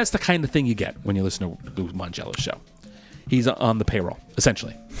 I mean, that's the kind of thing you get when you listen to Lou Mangello's show. He's on the payroll,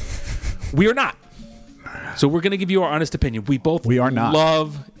 essentially. We are not. So we're going to give you our honest opinion. We are not.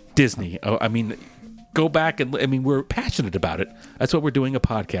 Love Disney. I mean, go back and we're passionate about it. That's what we're doing a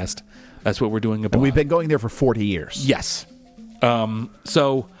podcast. That's what we're doing a blog. And we've been going there for 40 years. Yes. But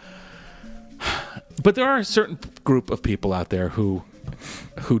there are a certain group of people out there who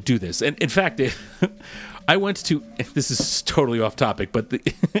do this. And in fact, I went to, this is totally off topic, but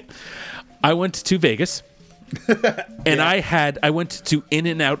I went to Vegas. And I went to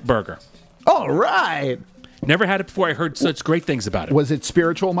In-N-Out Burger. All right. Never had it before. I heard such great things about it. Was it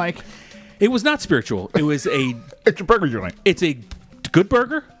spiritual, Mike? It was not spiritual. It was it's a burger joint. It's a good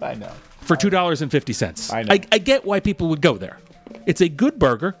burger. I know. For $2.50. I know. I get why people would go there. It's a good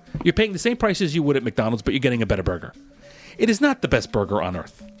burger. You're paying the same price as you would at McDonald's, but you're getting a better burger. It is not the best burger on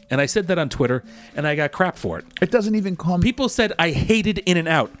earth. And I said that on Twitter, and I got crap for it. It doesn't even come... People said I hated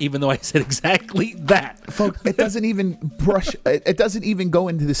In-N-Out, even though I said exactly that. Folks, it doesn't even it doesn't even go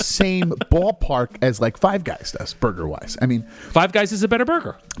into the same ballpark as like Five Guys does, burger-wise. I mean... Five Guys is a better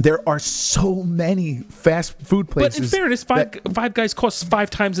burger. There are so many fast food places... But in fairness, Five Guys costs 5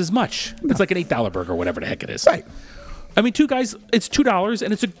 times as much. No. It's like an $8 burger, whatever the heck it is. Right. I mean, Two Guys, it's $2,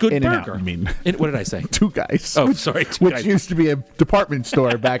 and it's a good burger. What did I say? Two Guys. Oh, sorry. Which used to be a department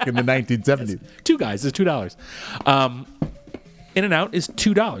store back in the 1970s. Yes. Two Guys is $2. In-N-Out is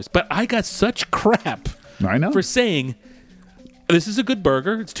 $2. But I got such crap for saying, this is a good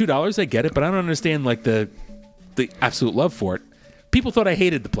burger. It's $2. I get it, but I don't understand like the absolute love for it. People thought I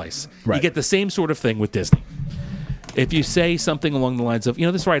hated the place. Right. You get the same sort of thing with Disney. If you say something along the lines of,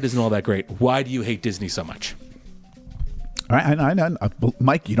 this ride isn't all that great, why do you hate Disney so much? I know.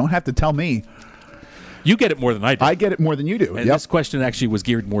 Mike, you don't have to tell me. You get it more than I do. I get it more than you do. And this question actually was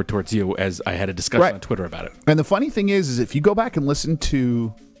geared more towards you, as I had a discussion on Twitter about it. And the funny thing is if you go back and listen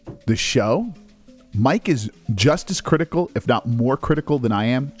to the show, Mike is just as critical, if not more critical than I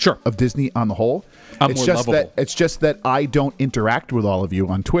am, Sure. of Disney on the whole. I'm it's more just lovable. It's just that I don't interact with all of you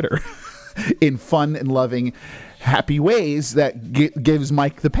on Twitter in fun and loving, happy ways that gives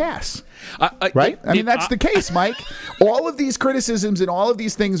Mike the pass. Right? I mean, that's the case, Mike. All of these criticisms and all of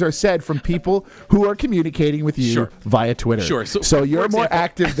these things are said from people who are communicating with you Sure. via Twitter. Sure. So So, you're for more example-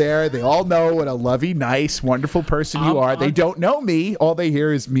 active there. They all know what a lovey, nice, wonderful person you are. They don't know me. All they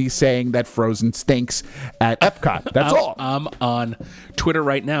hear is me saying that Frozen stinks at Epcot. That's all. I'm on Twitter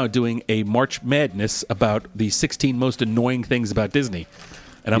right now doing a March Madness about the 16 most annoying things about Disney,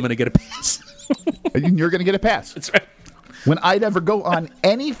 and I'm going to get a pass. And you're going to get a pass. That's right. When I'd ever go on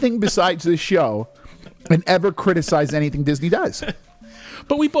anything besides this show and ever criticize anything Disney does.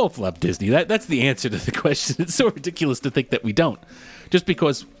 But we both love Disney. That's the answer to the question. It's so ridiculous to think that we don't. Just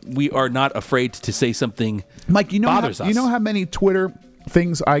because we are not afraid to say something Mike, you know bothers us. you know how many Twitter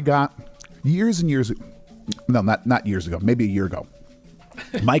things I got years and years no, not years ago, maybe a year ago.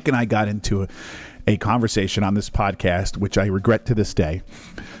 Mike and I got into a conversation on this podcast, which I regret to this day,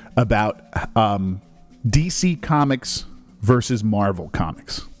 about DC Comics versus Marvel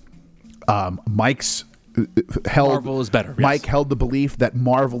Comics. Mike's held Marvel is better, yes. Mike held the belief that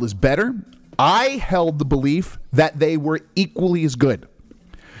Marvel is better. I held the belief that they were equally as good.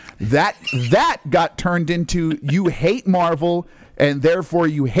 That got turned into you hate Marvel and therefore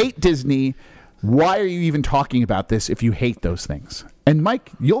you hate Disney. Why are you even talking about this if you hate those things? And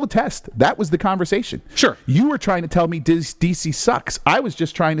Mike, you'll attest, that was the conversation. Sure. You were trying to tell me DC sucks. I was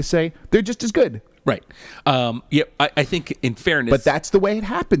just trying to say they're just as good. Right. Yeah, I think in fairness... But that's the way it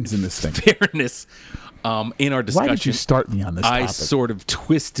happens in this thing. fairness, in our discussion... Why did you start me on this I topic? sort of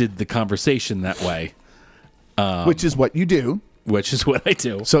twisted the conversation that way, Which is what you do. which is what I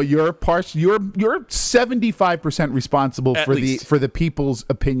do. So you're 75% responsible At for least. the people's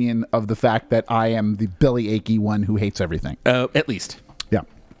opinion of the fact that I am the Billy Achy one who hates everything. At least. Yeah.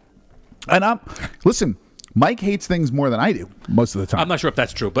 And listen, Mike hates things more than I do most of the time. I'm not sure if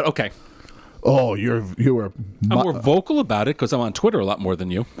that's true, but okay. Oh, you are I'm more vocal about it because I'm on Twitter a lot more than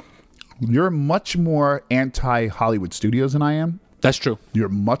you. you're much more anti Hollywood Studios than I am. That's true. You're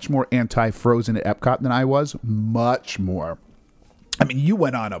much more anti Frozen at Epcot than I was. Much more. I mean, you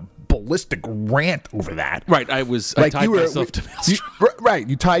went on a ballistic rant over that. Right. I tied myself to Maelstrom. Right.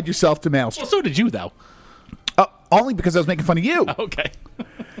 You tied yourself to Maelstrom. Well, so did you, though. Only because I was making fun of you. Okay.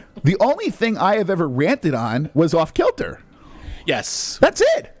 The only thing I have ever ranted on was Off Kilter. Yes. That's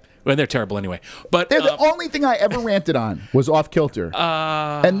it. Well, they're terrible anyway. But They're the only thing I ever ranted on was Off Kilter.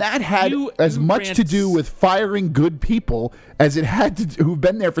 And that had as much to do with firing good people as it had to who've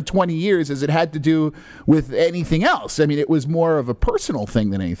been there for 20 years as it had to do with anything else. I mean, it was more of a personal thing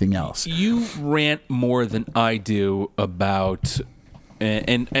than anything else. you rant more than I do about,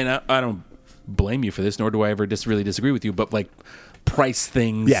 and I don't blame you for this, nor do I ever really disagree with you, but like price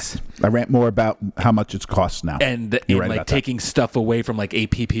things. Yes. I rant more about how much it costs now. And You're right like about that. taking stuff away from like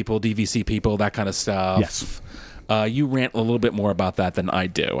AP people, DVC people, that kind of stuff. Yes. You rant a little bit more about that than I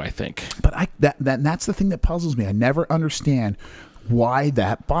do, I think. But that's the thing that puzzles me. I never understand why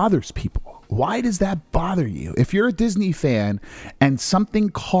that bothers people. Why does that bother you? If you're a Disney fan and something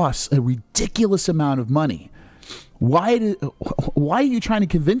costs a ridiculous amount of money, why are you trying to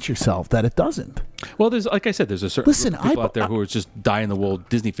convince yourself that it doesn't? Well, there's like I said, there's a certain Listen, group of people out there who are just die-in-the-wool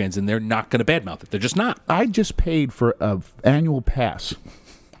Disney fans, and they're not going to badmouth it. They're just not. I just paid for an annual pass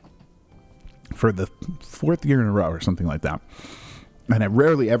for the 4th year in a row or something like that. And I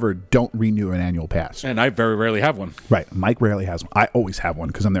rarely ever don't renew an annual pass. And I very rarely have one. Right. Mike rarely has one. I always have one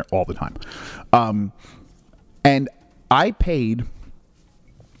because I'm there all the time. And I paid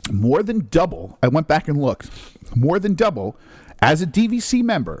more than double. I went back and looked. More than double as a DVC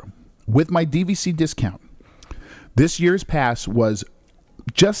member with my DVC discount. This year's pass was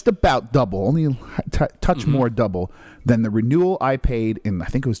just about double, only a touch more double than the renewal I paid in, I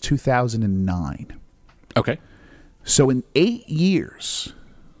think it was 2009. Okay. So in 8 years,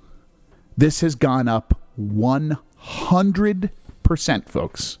 this has gone up 100%,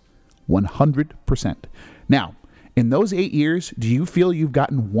 folks. 100%. Now, in those 8 years, do you feel you've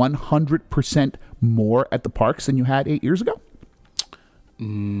gotten 100% more at the parks than you had 8 years ago?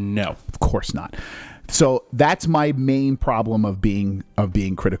 No. Of course not. So that's my main problem of being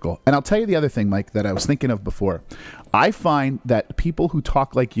critical. And I'll tell you the other thing, Mike, that I was thinking of before. I find that people who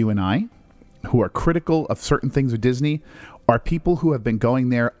talk like you and I, who are critical of certain things with Disney, are people who have been going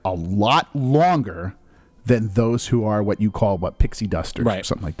there a lot longer than those who are what you call pixie dusters or Right.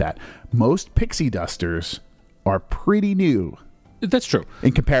 something like that. Most pixie dusters are pretty new That's true.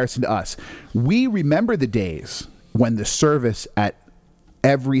 in comparison to us. We remember the days when the service at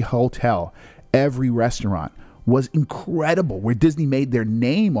every hotel, every restaurant was incredible, where Disney made their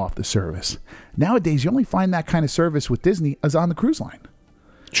name off the service. Nowadays, you only find that kind of service with Disney as on the cruise line.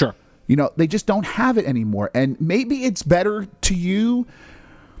 Sure. You know, they just don't have it anymore. And maybe it's better to you,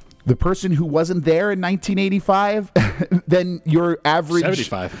 the person who wasn't there in 1985, than your average,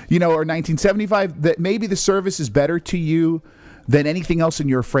 75. you know, or 1975, that maybe the service is better to you than anything else in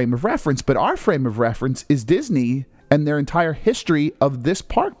your frame of reference. But our frame of reference is Disney and their entire history of this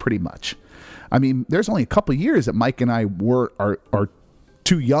park, pretty much. I mean, there's only a couple of years that Mike and I are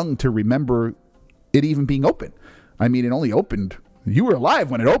too young to remember it even being open. I mean, it only opened. You were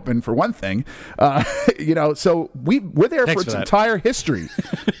alive when it opened, for one thing. You know, so we're there for its entire history.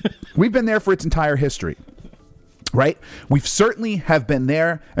 We've been there for its entire history, right? We've certainly have been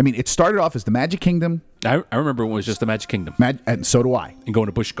there. I mean, it started off as the Magic Kingdom. I remember when it was just the Magic Kingdom. And so do I. And going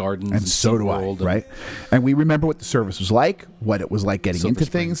to Busch Gardens. And so do I, right? And we remember what the service was like, what it was like getting into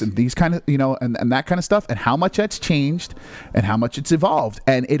things, and these kind of, you know, and that kind of stuff, and how much that's changed and how much it's evolved.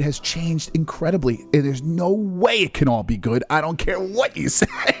 And it has changed incredibly. And there's no way it can all be good. I don't care what you say.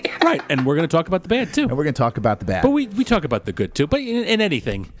 Right. And we're going to talk about the bad, too. And we're going to talk about the bad. But we talk about the good, too. But in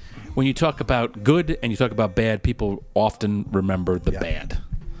anything, when you talk about good and you talk about bad, people often remember the bad.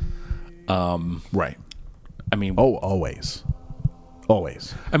 Right. I mean, always.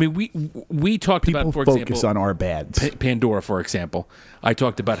 I mean, we talked people about, for focus example, on our bads. Pandora, for example. I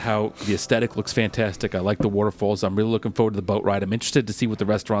talked about how the aesthetic looks fantastic. I like the waterfalls. I'm really looking forward to the boat ride. I'm interested to see what the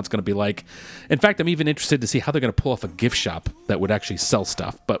restaurant's going to be like. In fact, I'm even interested to see how they're going to pull off a gift shop that would actually sell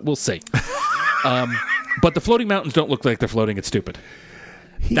stuff. But we'll see. But the floating mountains don't look like they're floating. It's stupid.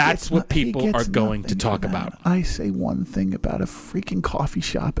 That's what people are going to talk about. I say one thing about a freaking coffee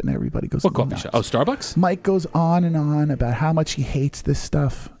shop, and everybody goes, what coffee shop? Oh, Starbucks? Mike goes on and on about how much he hates this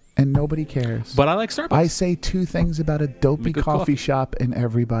stuff, and nobody cares. But I like Starbucks. I say two things about a dopey coffee shop, and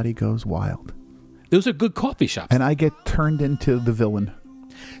everybody goes wild. Those are good coffee shops. And I get turned into the villain.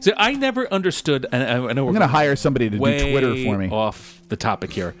 So I never understood, and I know I'm going to hire somebody to do Twitter for me. Off the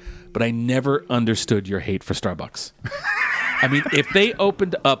topic here, but I never understood your hate for Starbucks. I mean, if they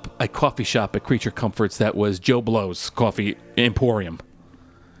opened up a coffee shop at Creature Comforts that was Joe Blow's Coffee Emporium,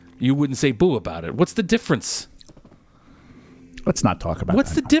 you wouldn't say boo about it. What's the difference? Let's not talk about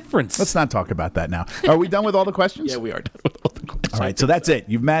What's the difference? Let's not talk about that now. Are we done with all the questions? Yeah, we are done with all the questions. All right, so that's it.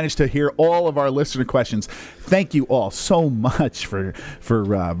 You've managed to hear all of our listener questions. Thank you all so much for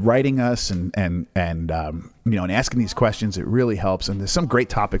writing us and you know, and asking these questions. It really helps. And there's some great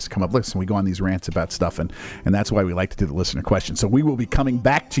topics that come up. Listen, we go on these rants about stuff, and that's why we like to do the listener questions. So we will be coming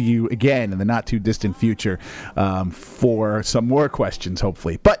back to you again in the not too distant future for some more questions,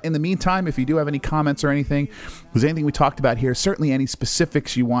 hopefully. But in the meantime, if you do have any comments or anything, if there's anything we talked about here, certainly any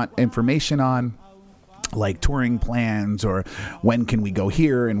specifics you want information on, like touring plans or when can we go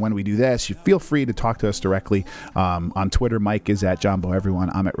here and when we do this, you feel free to talk to us directly on Twitter. Mike is at Jumbo Everyone.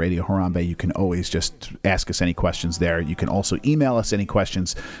 I'm at Radio Harambe. You can always just ask us any questions there. You can also email us any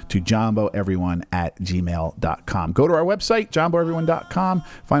questions to jumboeveryone@gmail.com. Go to our website, jumboeveryone.com.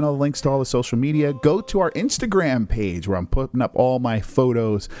 Find all the links to all the social media. Go to our Instagram page where I'm putting up all my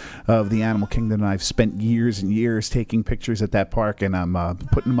photos of the Animal Kingdom. I've spent years and years taking pictures at that park, and I'm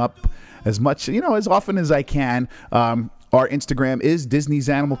putting them up as much, you know, as often as I can. Our Instagram is Disney's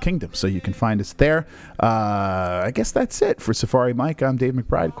Animal Kingdom, so you can find us there. I guess that's it for Safari Mike. I'm Dave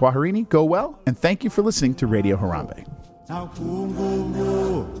McBride. Kwaherini, go well, and thank you for listening to Radio Harambe. Na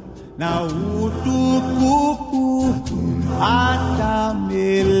kunguru, na utukufu,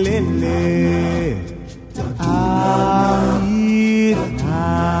 atamelele, amina.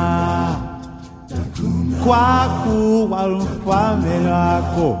 Kwa kuwa mfalme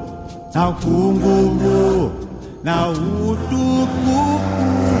wako, na kunguru, na utukufu,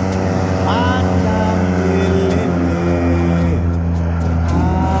 atamelele.